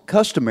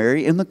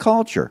customary in the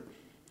culture.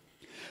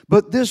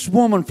 But this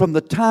woman, from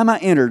the time I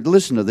entered,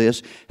 listen to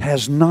this,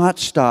 has not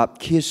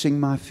stopped kissing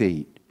my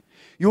feet.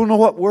 You want to know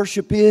what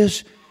worship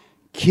is?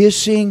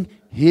 Kissing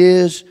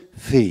His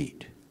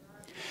feet.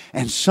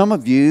 And some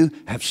of you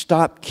have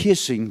stopped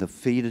kissing the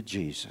feet of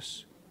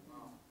Jesus.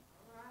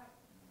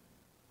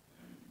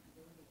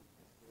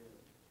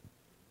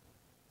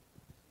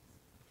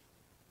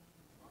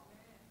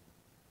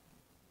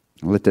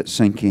 Let that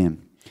sink in.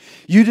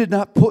 You did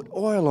not put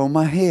oil on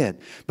my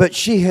head, but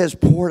she has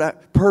poured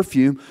out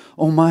perfume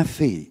on my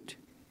feet.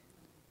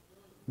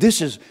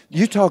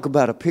 You talk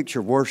about a picture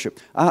of worship.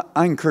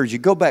 I encourage you,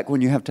 go back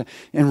when you have time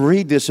and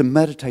read this and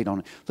meditate on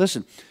it.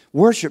 Listen,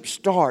 worship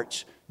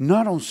starts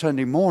not on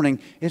Sunday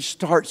morning, it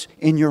starts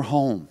in your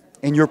home.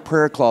 in your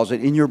prayer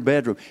closet, in your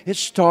bedroom. It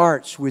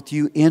starts with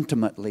you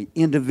intimately,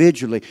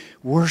 individually,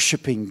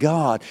 worshiping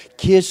God,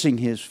 kissing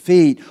His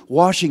feet,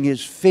 washing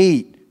His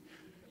feet,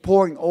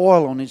 pouring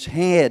oil on His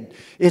head.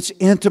 It's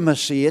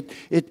intimacy.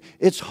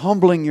 It's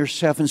humbling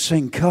yourself and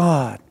saying,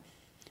 God,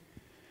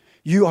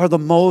 You are the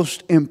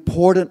most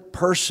important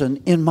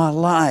person in my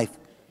life.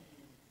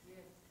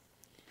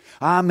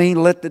 I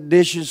mean, let the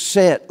dishes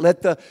set.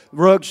 Let the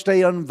rug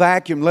stay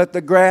unvacuumed. Let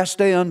the grass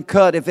stay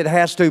uncut if it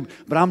has to.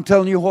 But I'm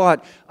telling you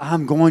what,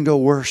 I'm going to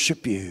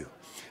worship You.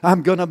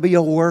 I'm going to be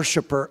a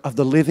worshiper of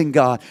the living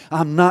God.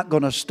 I'm not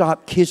going to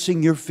stop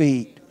kissing Your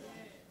feet.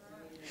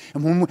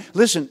 And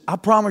listen, I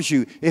promise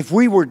you, if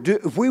we would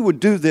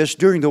do this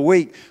during the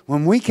week,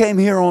 when we came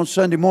here on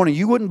Sunday morning,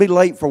 you wouldn't be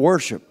late for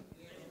worship.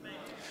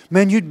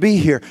 Man, you'd be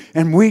here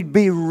and we'd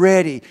be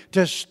ready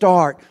to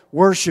start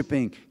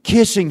worshiping,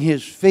 kissing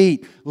His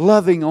feet,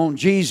 loving on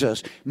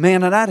Jesus.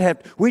 Man, and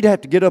we'd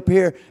have to get up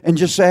here and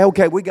just say,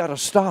 okay, we got to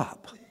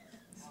stop.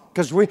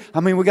 Because we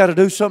got to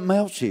do something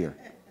else here.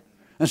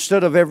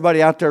 Instead of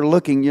everybody out there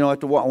looking,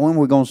 at the wall, when are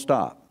we going to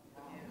stop?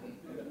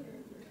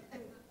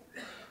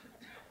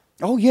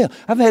 Oh yeah,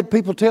 I've had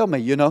people tell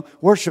me,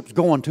 worship's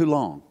going too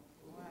long.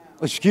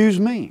 Excuse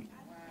me.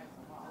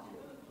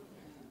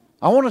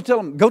 I want to tell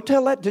them, go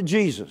tell that to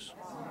Jesus.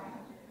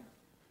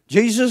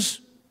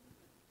 Jesus,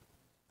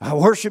 I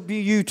worship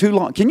you too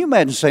long. Can you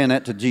imagine saying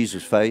that to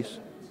Jesus' face?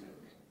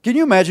 Can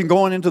you imagine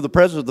going into the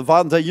presence of the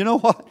Father and saying, you know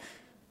what?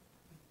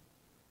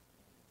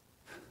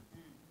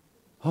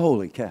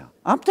 Holy cow.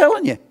 I'm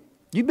telling you,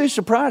 you'd be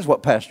surprised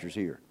what pastor's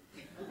here.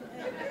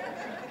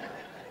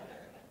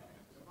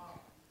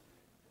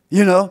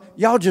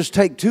 Y'all just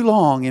take too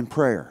long in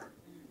prayer.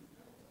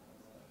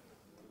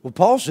 Well,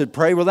 Paul said,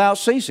 pray without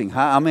ceasing.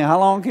 How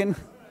long can...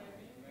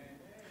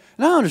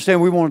 And I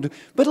understand we want to do...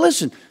 But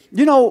listen,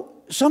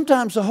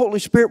 sometimes the Holy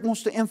Spirit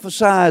wants to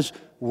emphasize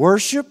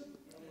worship.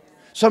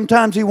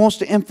 Sometimes He wants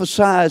to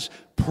emphasize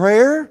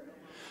prayer.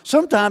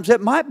 Sometimes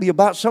it might be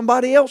about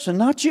somebody else and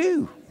not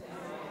you.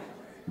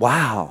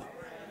 Wow.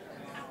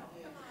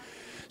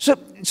 So,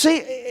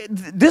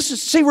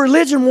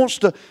 religion wants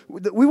to...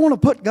 We want to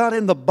put God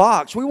in the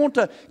box. We want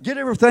to get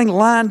everything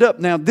lined up.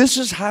 Now, this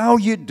is how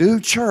you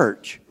do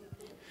church.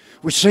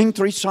 We sing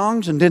 3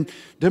 songs, and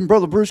then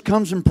Brother Bruce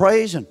comes and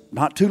prays, and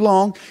not too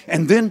long.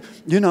 And then,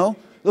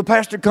 the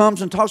pastor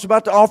comes and talks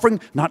about the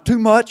offering, not too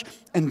much.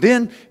 And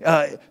then,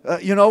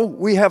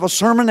 we have a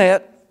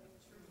sermonette.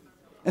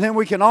 And then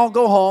we can all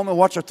go home and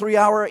watch a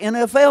 3-hour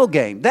NFL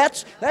game.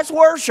 That's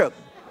worship.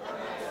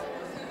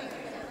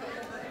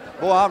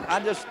 Boy,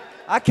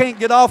 I can't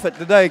get off it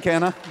today,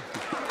 can I?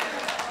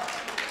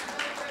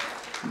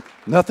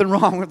 Nothing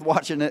wrong with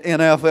watching an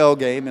NFL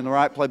game in the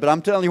right place. But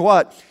I'm telling you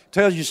what, it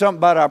tells you something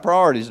about our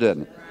priorities,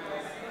 doesn't it?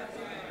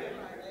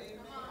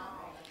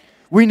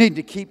 We need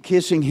to keep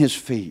kissing His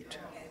feet.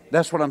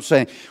 That's what I'm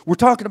saying. We're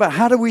talking about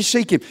how do we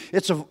seek Him.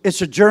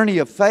 It's a journey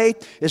of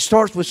faith. It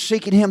starts with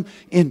seeking Him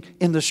in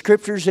the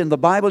Scriptures, in the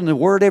Bible, in the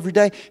Word every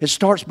day. It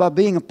starts by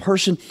being a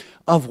person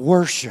of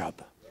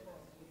worship.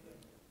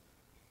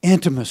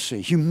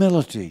 Intimacy,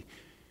 humility.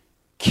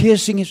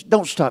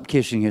 Don't stop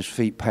kissing His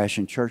feet,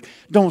 Passion Church.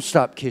 Don't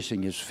stop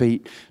kissing His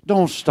feet.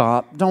 Don't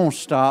stop.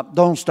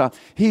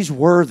 He's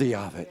worthy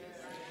of it.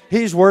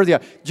 He's worthy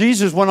of it.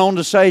 Jesus went on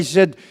to say,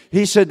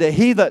 He said that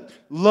he that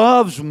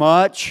loves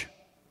much,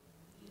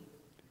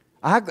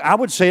 I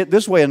would say it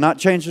this way and not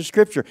change the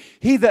Scripture.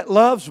 He that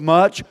loves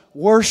much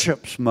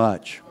worships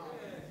much.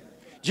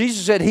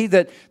 Jesus said, he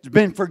that's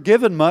been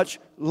forgiven much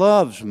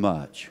loves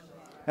much.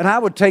 And I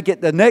would take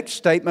it the next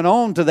statement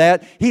on to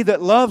that. He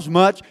that loves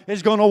much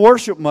is going to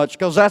worship much,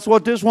 because that's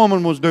what this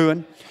woman was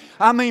doing.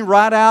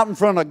 Right out in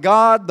front of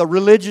God, the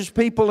religious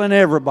people, and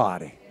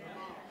everybody.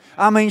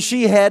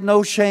 She had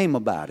no shame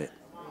about it.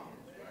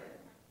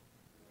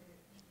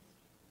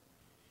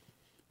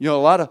 A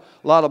lot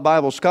of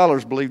Bible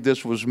scholars believe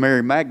this was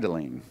Mary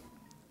Magdalene.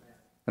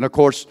 And of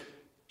course,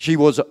 she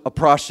was a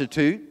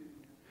prostitute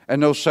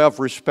and no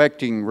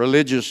self-respecting,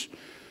 religious,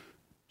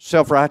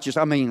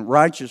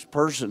 righteous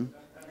person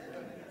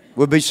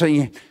would be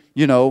seen,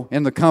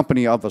 in the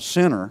company of a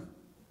sinner.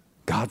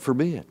 God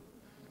forbid.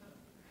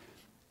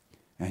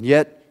 And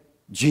yet,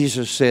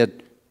 Jesus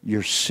said,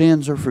 your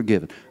sins are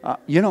forgiven. I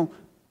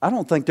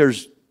don't think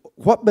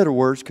what better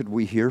words could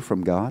we hear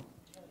from God?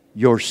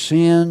 Your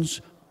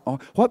sins are...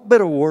 What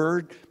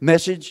better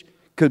message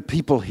could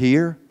people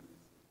hear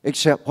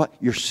except what?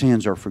 Your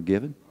sins are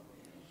forgiven.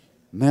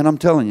 Man, I'm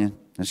telling you,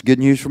 that's good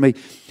news for me.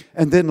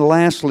 And then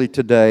lastly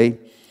today,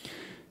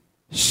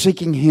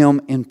 seeking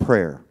Him in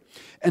prayer.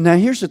 And now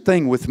here's the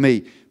thing with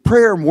me.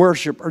 Prayer and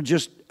worship are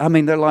just,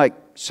 they're like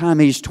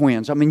Siamese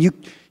twins.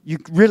 You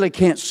really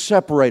can't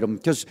separate them,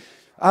 because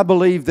I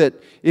believe that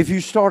if you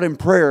start in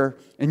prayer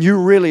and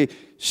you really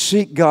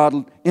seek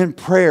God in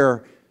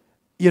prayer,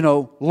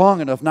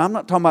 long enough. Now, I'm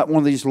not talking about one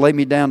of these lay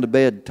me down to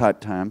bed type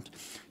times.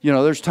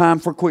 There's time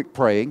for quick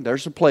praying.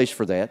 There's a place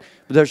for that.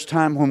 But there's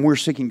time when we're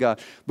seeking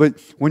God. But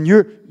when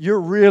you're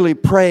really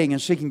praying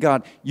and seeking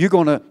God, you're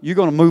gonna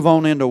move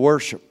on into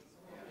worship.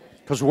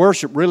 Because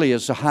worship really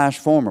is the highest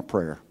form of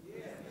prayer.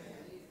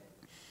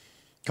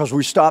 Because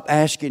we stop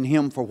asking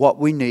Him for what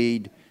we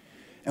need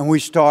and we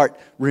start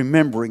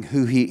remembering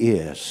who He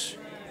is.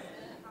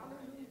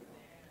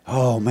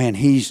 Oh man,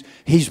 He's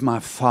my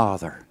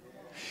Father.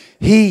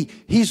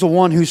 He's the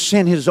one who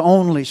sent His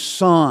only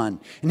Son.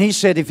 And He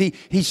said if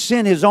He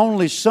sent His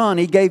only Son,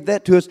 He gave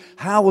that to us,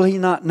 how will He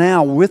not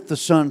now with the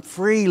Son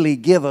freely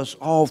give us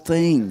all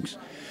things?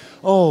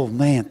 Oh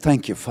man,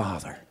 thank you,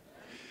 Father.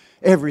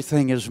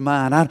 Everything is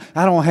mine. I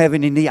don't have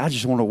any need. I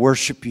just want to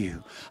worship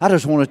You. I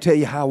just want to tell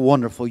You how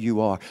wonderful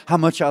You are, how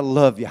much I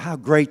love You, how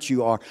great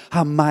You are,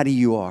 how mighty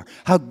You are,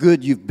 how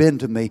good You've been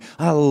to me.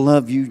 I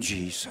love You,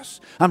 Jesus.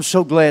 I'm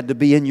so glad to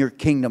be in Your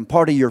kingdom,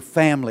 part of Your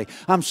family.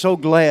 I'm so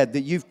glad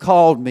that You've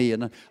called me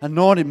and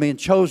anointed me and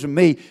chosen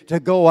me to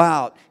go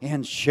out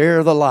and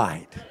share the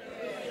light.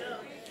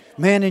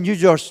 Man, and you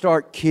just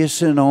start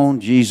kissing on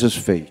Jesus'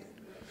 feet.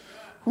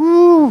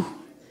 Woo!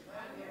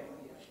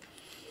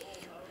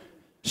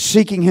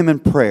 Seeking Him in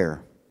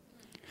prayer.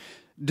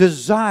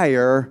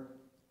 Desire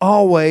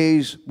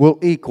always will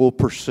equal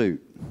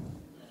pursuit.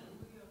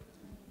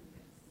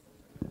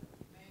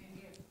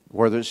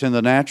 Whether it's in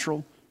the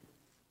natural,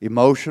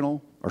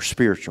 emotional, or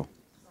spiritual.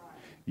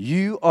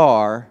 You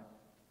are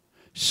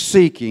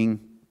seeking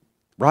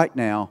right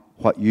now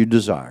what you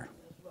desire.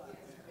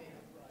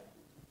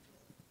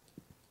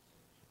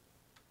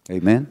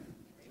 Amen?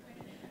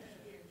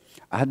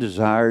 I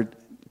desired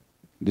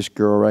this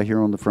girl right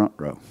here on the front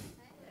row.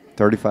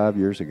 35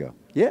 years ago.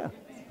 Yeah.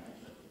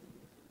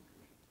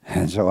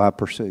 And so I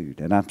pursued,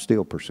 and I'm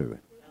still pursuing.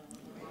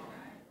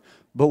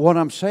 But what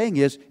I'm saying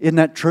is, isn't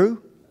that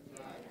true?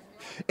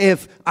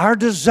 If our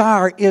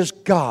desire is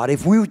God,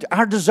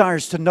 our desire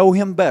is to know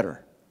Him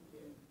better,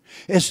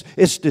 it's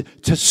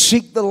to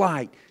seek the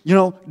light. You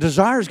know,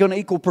 desire is going to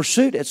equal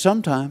pursuit at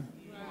some time.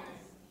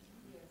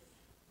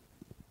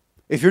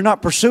 If you're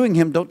not pursuing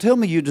Him, don't tell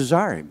me you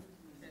desire Him.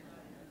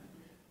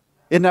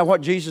 Isn't that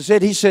what Jesus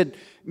said? He said,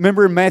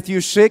 remember in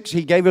Matthew 6,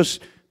 He gave us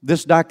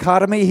this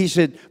dichotomy. He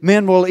said,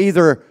 men will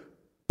either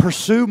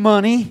pursue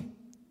money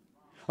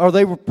or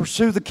they will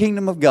pursue the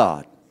kingdom of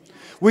God.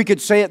 We could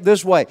say it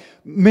this way.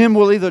 Men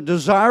will either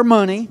desire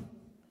money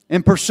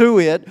and pursue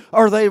it,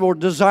 or they will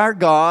desire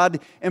God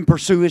and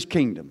pursue His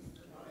kingdom.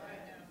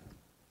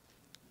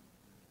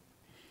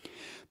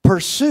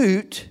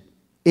 Pursuit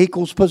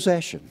equals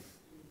possession.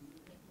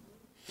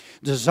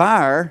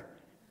 Desire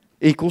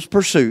equals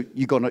pursuit.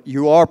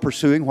 You are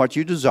pursuing what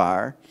you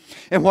desire.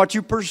 And what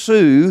you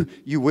pursue,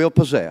 you will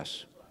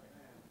possess.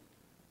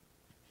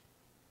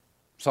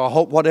 So I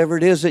hope whatever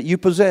it is that you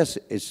possess,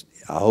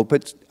 I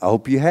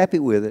hope you're happy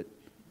with it.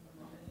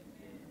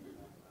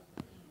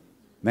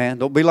 Man,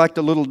 don't be like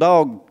the little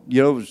dog,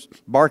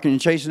 barking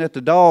and chasing at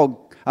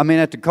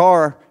the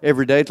car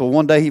every day till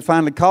one day he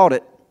finally caught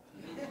it.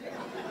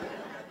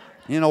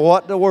 You know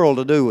what in the world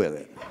to do with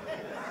it.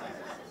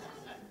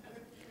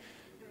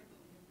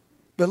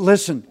 But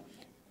listen,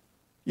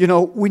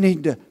 we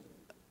need to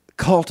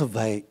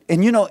cultivate.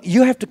 And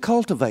you have to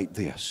cultivate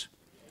this.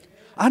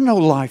 I know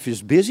life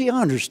is busy.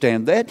 I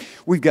understand that.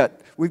 We've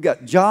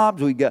got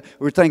jobs.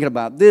 We're thinking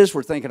about this.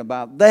 We're thinking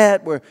about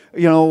that.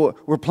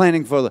 We're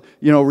planning for the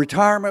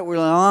retirement. We're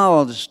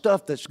all the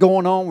stuff that's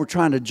going on. We're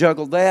trying to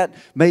juggle that.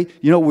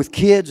 With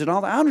kids and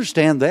all that. I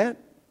understand that.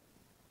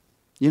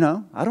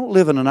 I don't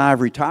live in an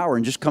ivory tower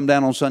and just come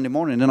down on Sunday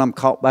morning and then I'm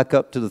caught back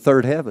up to the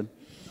third heaven.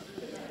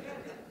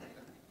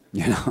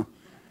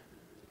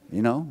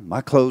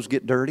 My clothes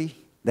get dirty.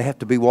 They have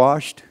to be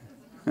washed.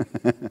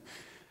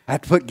 I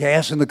have to put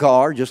gas in the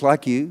car just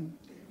like you.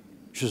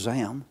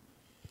 Shazam.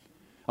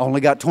 I only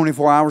got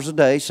 24 hours a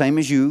day, same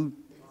as you.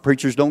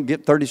 Preachers don't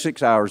get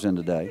 36 hours in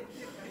a day.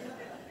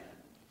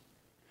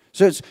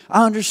 So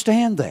I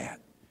understand that.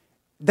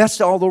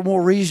 That's all the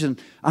more reason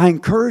I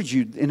encourage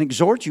you and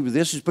exhort you with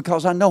this, is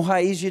because I know how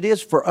easy it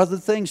is for other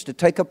things to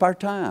take up our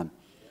time.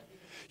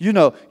 You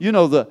know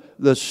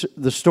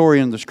the story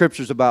in the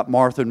Scriptures about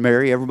Martha and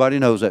Mary. Everybody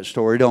knows that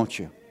story, don't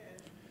you?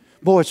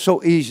 Boy, it's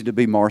so easy to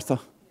be Martha.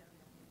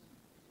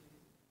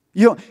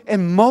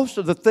 And most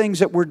of the things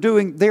that we're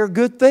doing, they're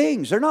good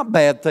things. They're not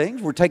bad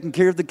things. We're taking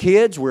care of the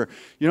kids. We're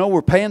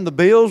paying the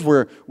bills.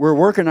 We're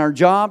working our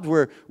jobs.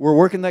 We're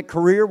working that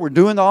career. We're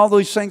doing all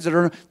these things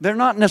they're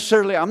not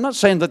necessarily, I'm not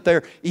saying that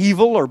they're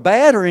evil or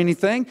bad or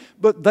anything,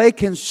 but they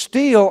can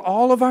steal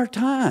all of our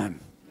time.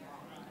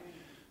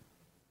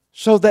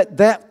 So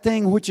that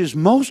thing which is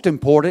most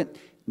important,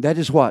 that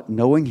is what?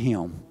 Knowing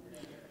Him.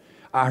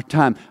 Our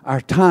time.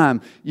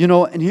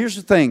 And here's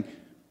the thing.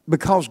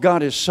 Because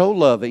God is so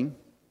loving,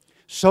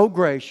 so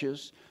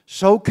gracious,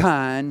 so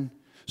kind,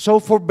 so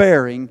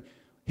forbearing,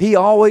 He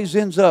always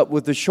ends up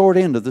with the short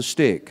end of the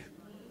stick.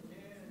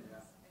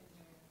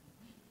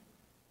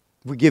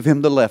 We give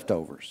Him the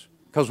leftovers.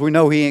 Because we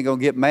know He ain't going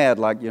to get mad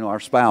like, our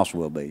spouse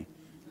will be.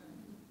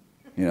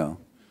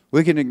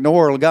 We can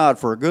ignore God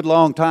for a good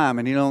long time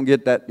and He don't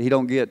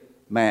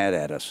get mad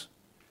at us.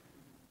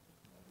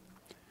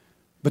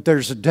 But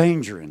there's a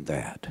danger in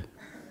that.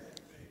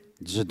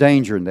 There's a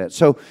danger in that.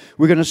 So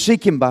we're going to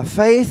seek Him by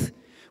faith.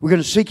 We're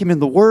going to seek Him in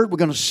the Word. We're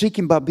going to seek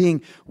Him by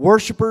being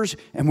worshipers.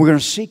 And we're going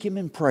to seek Him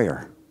in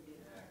prayer.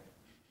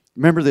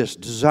 Remember this,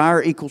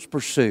 desire equals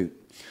pursuit.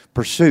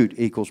 Pursuit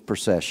equals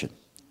possession.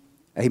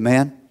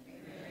 Amen?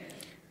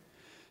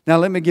 Now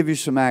let me give you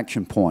some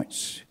action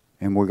points,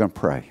 and we're going to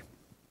pray.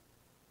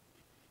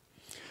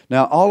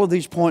 Now all of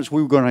these points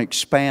we were going to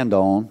expand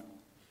on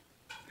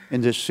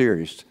in this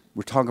series.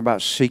 We're talking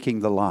about seeking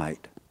the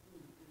light.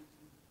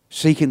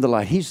 Seeking the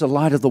light. He's the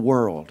light of the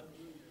world.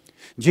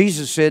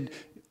 Jesus said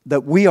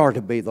that we are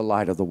to be the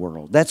light of the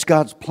world. That's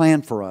God's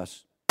plan for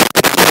us,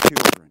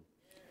 children.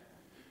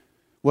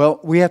 Well,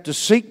 we have to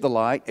seek the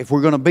light if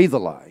we're going to be the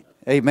light.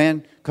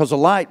 Amen? Because the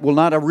light will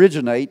not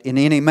originate in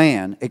any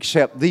man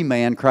except the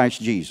man,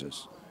 Christ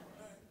Jesus.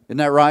 Isn't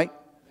that right?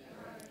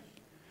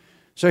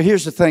 So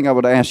here's the thing I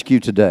would ask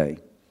you today.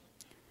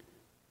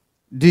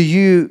 Do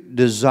you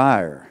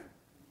desire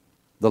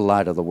the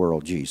light of the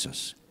world,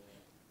 Jesus?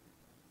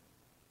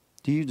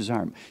 Do you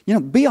desire him? You know,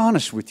 be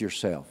honest with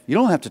yourself. You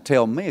don't have to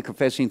tell me or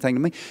confess anything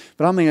to me,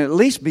 but I mean, at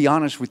least be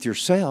honest with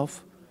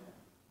yourself.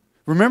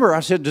 Remember,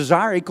 I said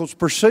desire equals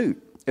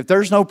pursuit. If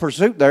there's no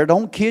pursuit there,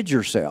 don't kid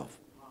yourself.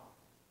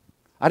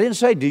 I didn't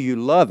say, do you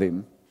love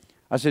him?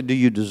 I said, do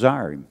you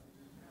desire him?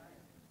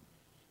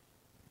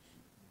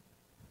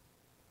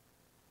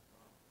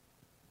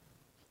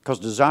 Because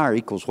desire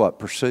equals what?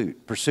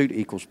 Pursuit. Pursuit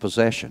equals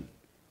possession.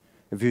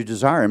 If you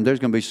desire him, there's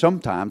going to be some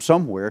time,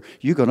 somewhere,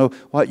 you're going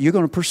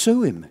to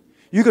pursue him.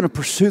 You're going to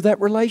pursue that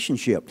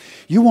relationship.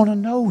 You want to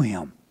know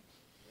him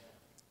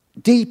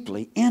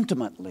deeply,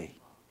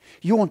 intimately.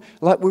 You want,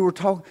 like we were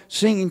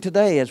singing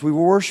today as we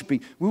were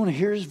worshiping, we want to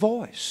hear his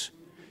voice.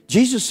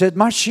 Jesus said,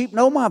 my sheep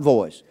know my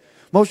voice.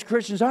 Most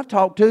Christians I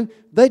talk to,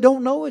 they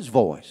don't know his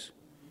voice.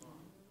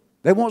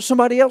 They want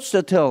somebody else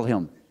to tell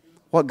him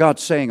what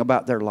God's saying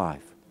about their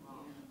life.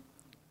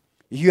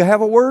 You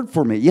have a word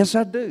for me? Yes,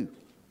 I do.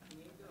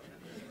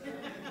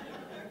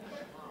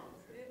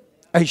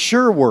 A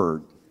sure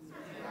word.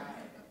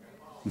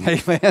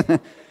 Amen.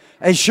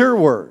 A sure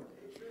word.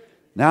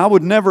 Now, I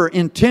would never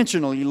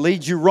intentionally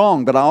lead you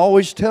wrong, but I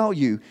always tell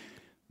you,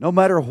 no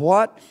matter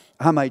what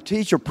I may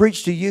teach or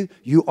preach to you,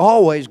 you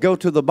always go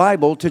to the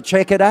Bible to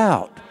check it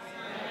out.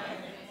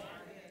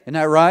 Isn't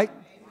that right?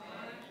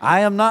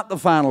 I am not the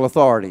final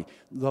authority.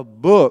 The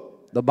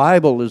book, the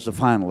Bible, is the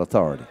final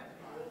authority.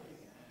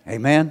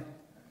 Amen?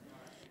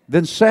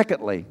 Then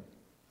secondly,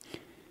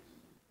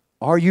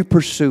 are you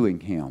pursuing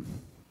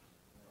him?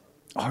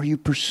 Are you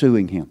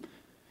pursuing him?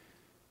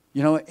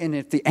 You know, and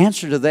if the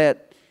answer to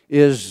that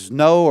is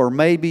no or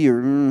maybe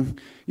or, you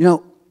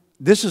know,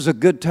 this is a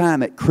good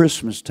time at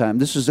Christmas time.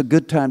 This is a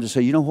good time to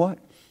say, you know what?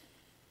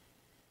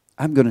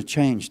 I'm going to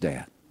change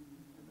that.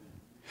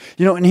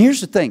 You know, and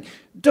here's the thing.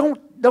 Don't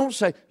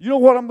say, you know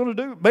what I'm going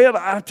to do? Man,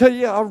 I tell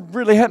you, I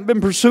really hadn't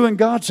been pursuing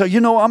God. So, you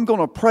know, I'm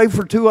going to pray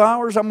for 2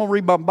 hours. I'm going to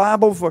read my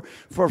Bible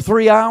for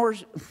 3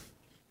 hours.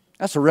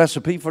 That's a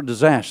recipe for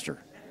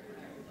disaster.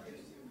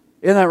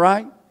 Isn't that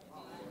right?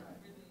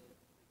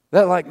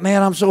 That like,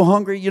 man, I'm so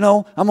hungry, you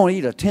know, I'm going to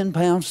eat a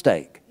 10-pound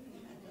steak.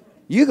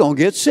 You're going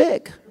to get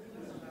sick.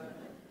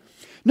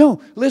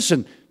 No,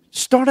 listen,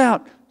 start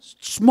out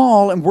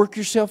small and work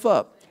yourself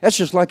up. That's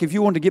just like if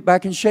you want to get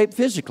back in shape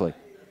physically.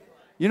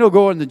 You know,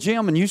 go in the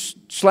gym and you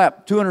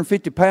slap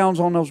 250 pounds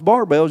on those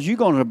barbells, you're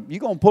going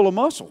to pull a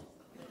muscle.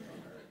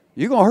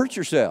 You're going to hurt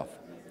yourself.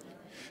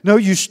 No,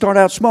 you start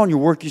out small and you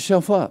work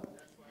yourself up.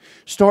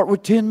 Start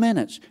with 10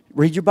 minutes.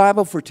 Read your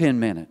Bible for 10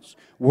 minutes.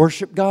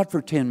 Worship God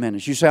for 10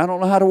 minutes. You say, I don't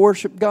know how to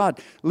worship God.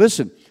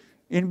 Listen,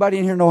 anybody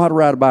in here know how to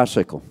ride a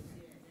bicycle?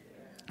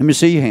 Let me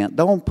see your hand.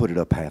 Don't put it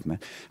up half, man.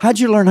 How'd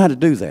you learn how to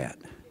do that?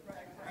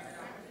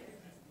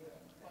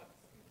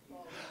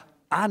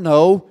 I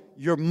know.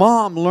 Your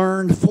mom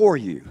learned for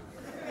you.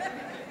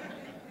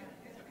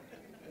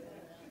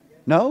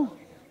 No?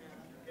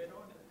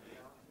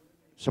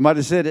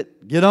 Somebody said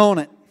it. Get on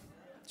it.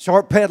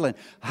 Start pedaling.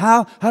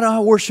 How do I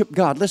worship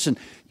God? Listen,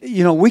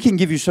 you know, we can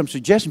give you some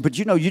suggestions, but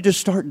you know, you just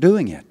start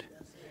doing it.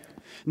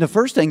 And the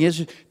first thing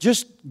is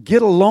just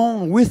get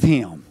alone with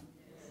him.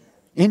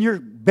 In your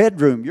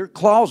bedroom, your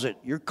closet,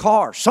 your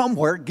car,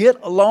 somewhere, get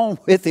alone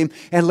with him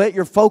and let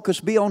your focus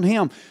be on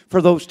him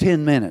for those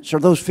 10 minutes or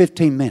those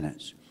 15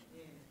 minutes.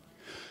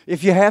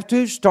 If you have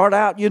to, start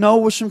out, you know,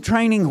 with some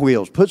training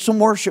wheels. Put some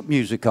worship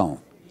music on.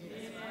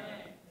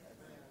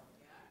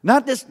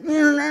 Not this,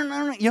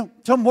 you know,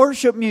 some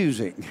worship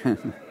music.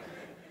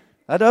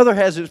 That other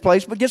has its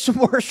place, but get some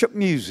worship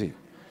music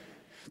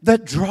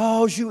that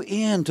draws you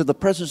into the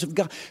presence of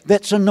God.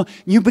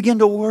 You begin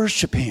to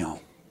worship him.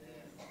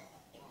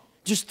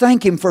 Just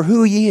thank him for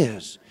who he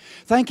is.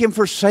 Thank him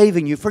for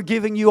saving you,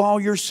 forgiving you all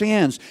your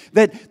sins,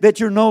 that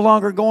you're no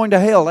longer going to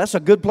hell. That's a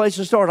good place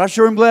to start. I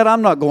sure am glad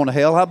I'm not going to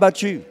hell. How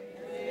about you?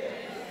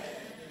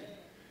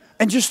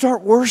 And just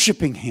start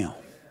worshiping him.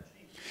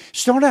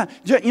 Start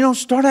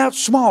out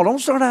small. Don't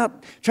start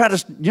out try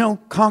to,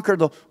 conquer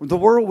the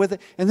world with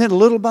it. And then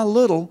little by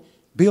little,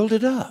 build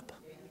it up.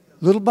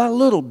 Little by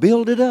little,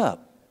 build it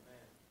up.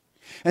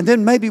 And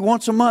then maybe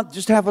once a month,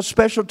 just have a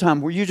special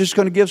time where you're just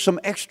going to give some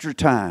extra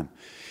time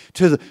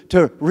to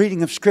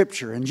reading of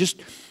Scripture and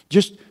just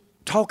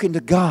talking to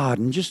God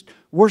and just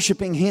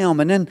worshiping Him.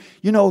 And then,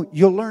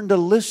 you'll learn to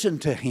listen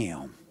to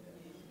Him.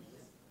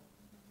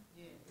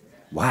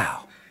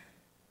 Wow.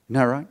 Isn't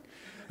that right?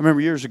 I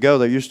remember years ago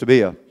there used to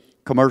be a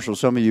commercial.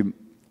 Some of you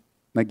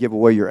may give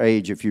away your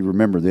age if you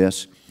remember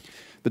this.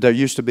 But there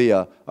used to be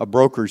a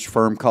brokerage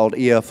firm called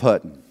E.F.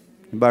 Hutton.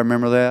 Anybody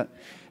remember that?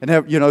 And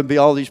it'd be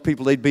all these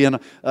people. They'd be in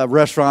a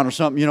restaurant or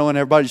something, and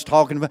everybody's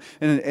talking about.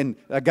 And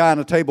a guy on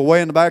the table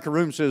way in the back of the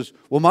room says,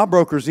 "Well, my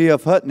broker's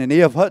E.F. Hutton," and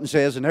E.F. Hutton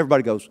says, and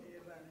everybody goes.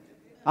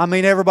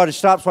 Everybody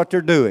stops what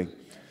they're doing.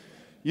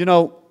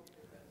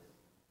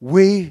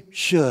 We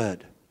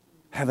should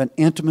have an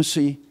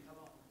intimacy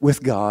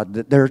with God.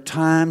 That there are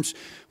times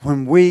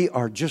when we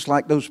are just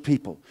like those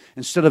people.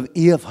 Instead of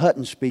E.F.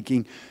 Hutton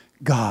speaking,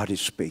 God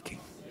is speaking.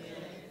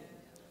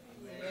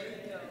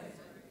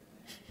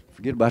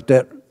 Forget about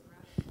that.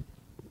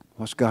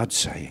 What's God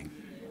saying?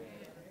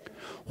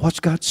 What's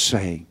God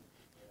saying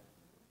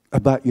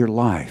about your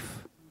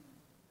life,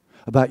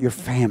 about your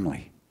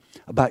family,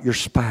 about your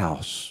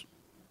spouse,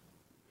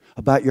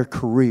 about your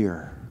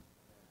career?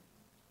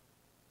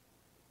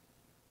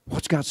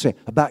 What's God saying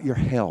about your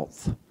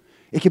health?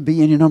 It could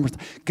be any number of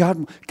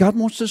things. God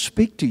wants to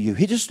speak to you.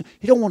 He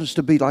don't want us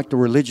to be like the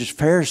religious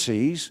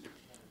Pharisees.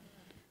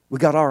 We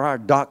got our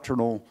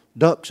doctrinal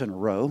ducks in a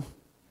row,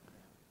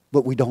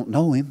 but we don't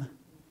know Him.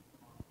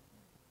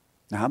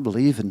 Now, I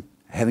believe in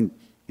having,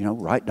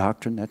 right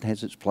doctrine. That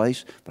has its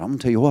place. But I'm going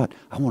to tell you what.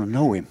 I want to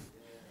know Him.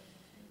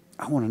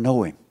 I want to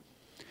know Him.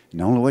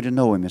 And the only way to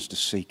know Him is to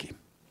seek Him.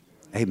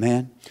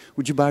 Amen?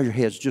 Would you bow your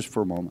heads just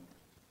for a moment?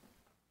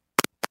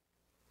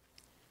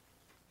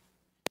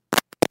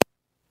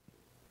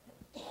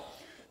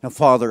 Now,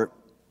 Father,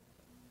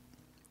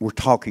 we're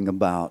talking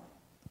about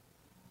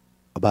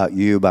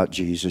you, about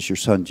Jesus, your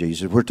Son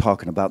Jesus. We're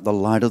talking about the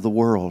light of the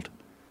world.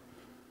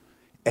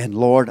 And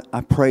Lord,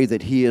 I pray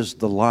that He is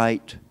the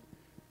light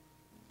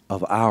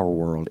of our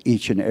world,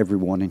 each and every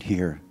one in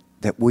here,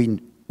 that we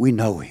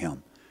know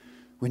Him.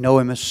 We know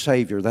Him as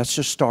Savior. That's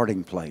the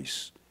starting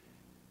place.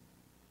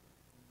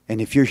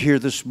 And if you're here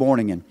this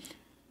morning and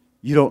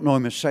you don't know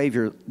Him as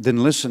Savior,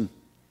 then listen.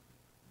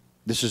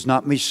 This is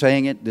not me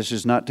saying it. This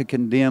is not to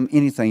condemn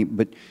anything.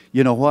 But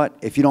you know what?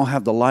 If you don't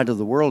have the light of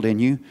the world in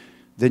you,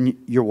 then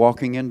you're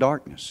walking in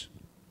darkness.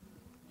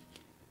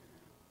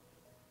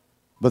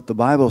 But the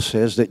Bible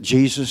says that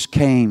Jesus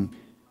came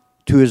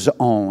to His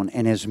own,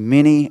 and as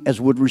many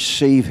as would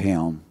receive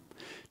Him,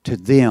 to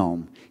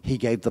them He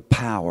gave the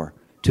power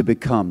to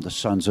become the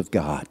sons of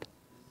God.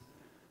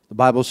 The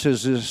Bible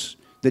says this,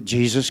 that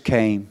Jesus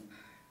came.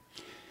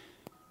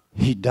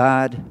 He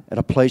died at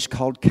a place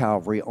called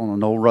Calvary on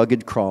an old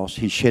rugged cross.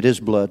 He shed His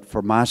blood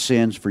for my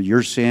sins, for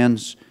your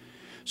sins,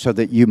 so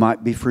that you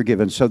might be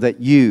forgiven, so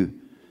that you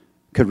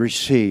could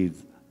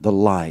receive the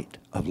light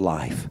of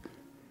life.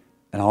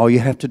 And all you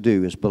have to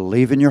do is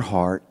believe in your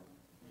heart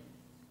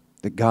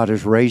that God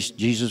has raised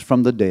Jesus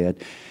from the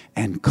dead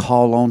and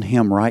call on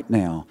Him right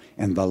now.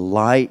 And the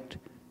light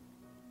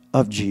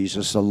of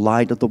Jesus, the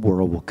light of the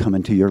world, will come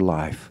into your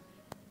life.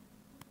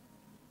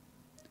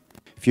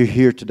 If you're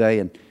here today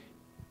and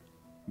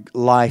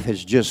life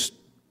has just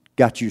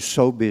got you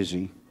so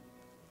busy,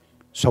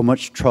 so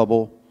much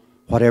trouble,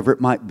 whatever it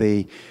might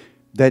be,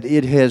 that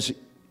it has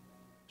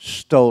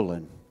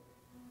stolen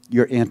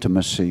your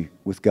intimacy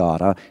with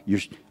God.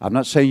 I'm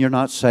not saying you're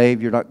not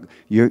saved.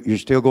 You're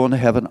still going to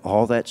heaven.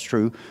 All that's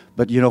true.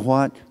 But you know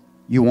what?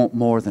 You want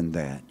more than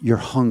that. You're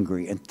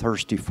hungry and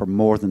thirsty for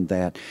more than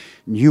that.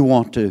 And you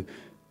want to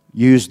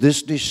use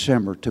this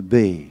December to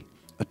be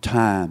a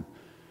time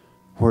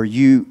where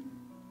you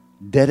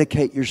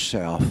dedicate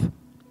yourself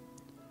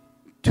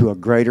to a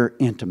greater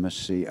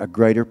intimacy, a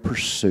greater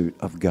pursuit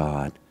of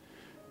God.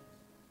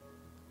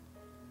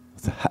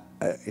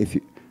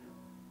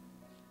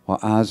 While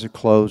eyes are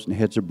closed and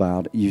heads are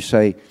bowed, you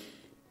say,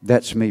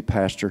 "That's me,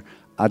 Pastor.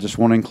 I just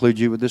want to include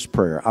you with this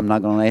prayer. I'm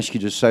not going to ask you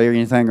to say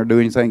anything or do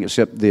anything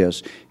except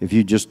this. If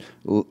you just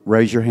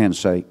raise your hand and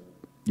say,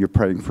 you're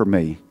praying for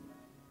me.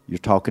 You're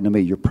talking to me.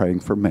 You're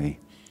praying for me."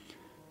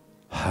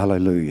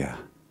 Hallelujah.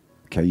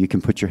 Okay, you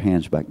can put your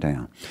hands back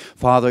down.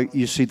 Father,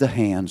 you see the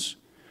hands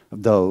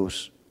of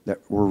those that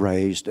were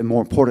raised, and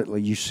more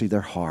importantly, you see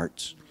their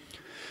hearts.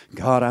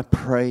 God, I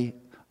pray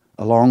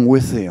along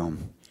with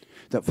them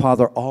that,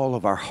 Father, all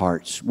of our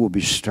hearts will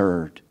be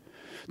stirred,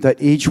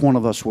 that each one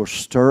of us will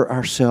stir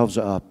ourselves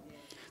up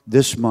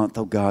this month,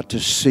 oh God, to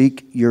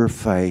seek your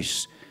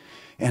face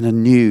in a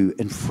new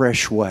and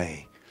fresh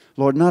way.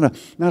 Lord, not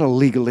a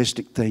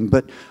legalistic thing,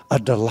 but a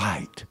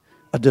delight,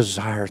 a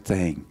desire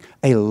thing,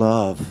 a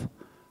love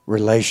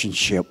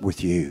relationship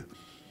with you.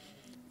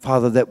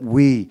 Father, that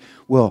we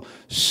will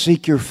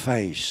seek your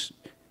face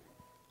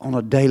on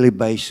a daily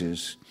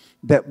basis,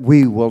 that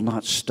we will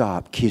not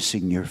stop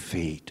kissing your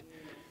feet.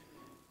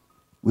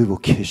 We will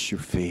kiss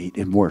your feet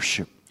in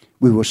worship.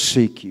 We will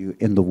seek you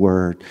in the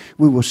Word.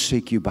 We will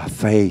seek you by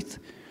faith.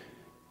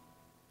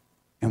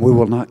 And we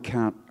will not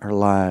count our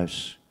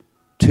lives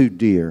too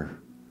dear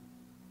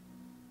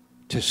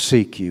to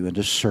seek you and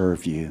to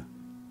serve you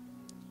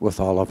with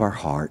all of our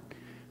heart.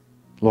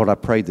 Lord, I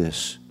pray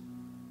this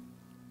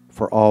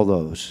for all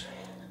those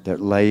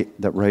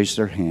that raised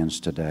their hands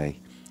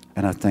today.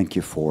 And I thank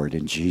you for it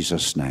in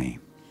Jesus'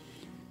 name.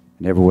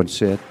 And everyone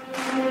said,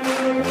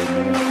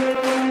 amen.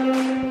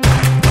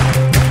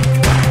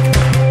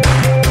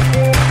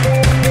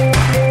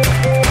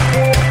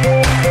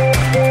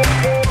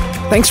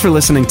 Thanks for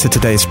listening to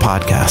today's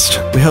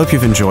podcast. We hope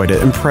you've enjoyed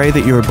it and pray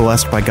that you are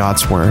blessed by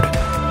God's Word.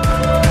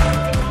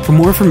 For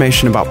more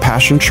information about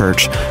Passion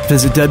Church,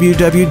 visit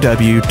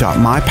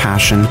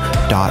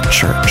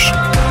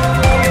www.mypassion.church.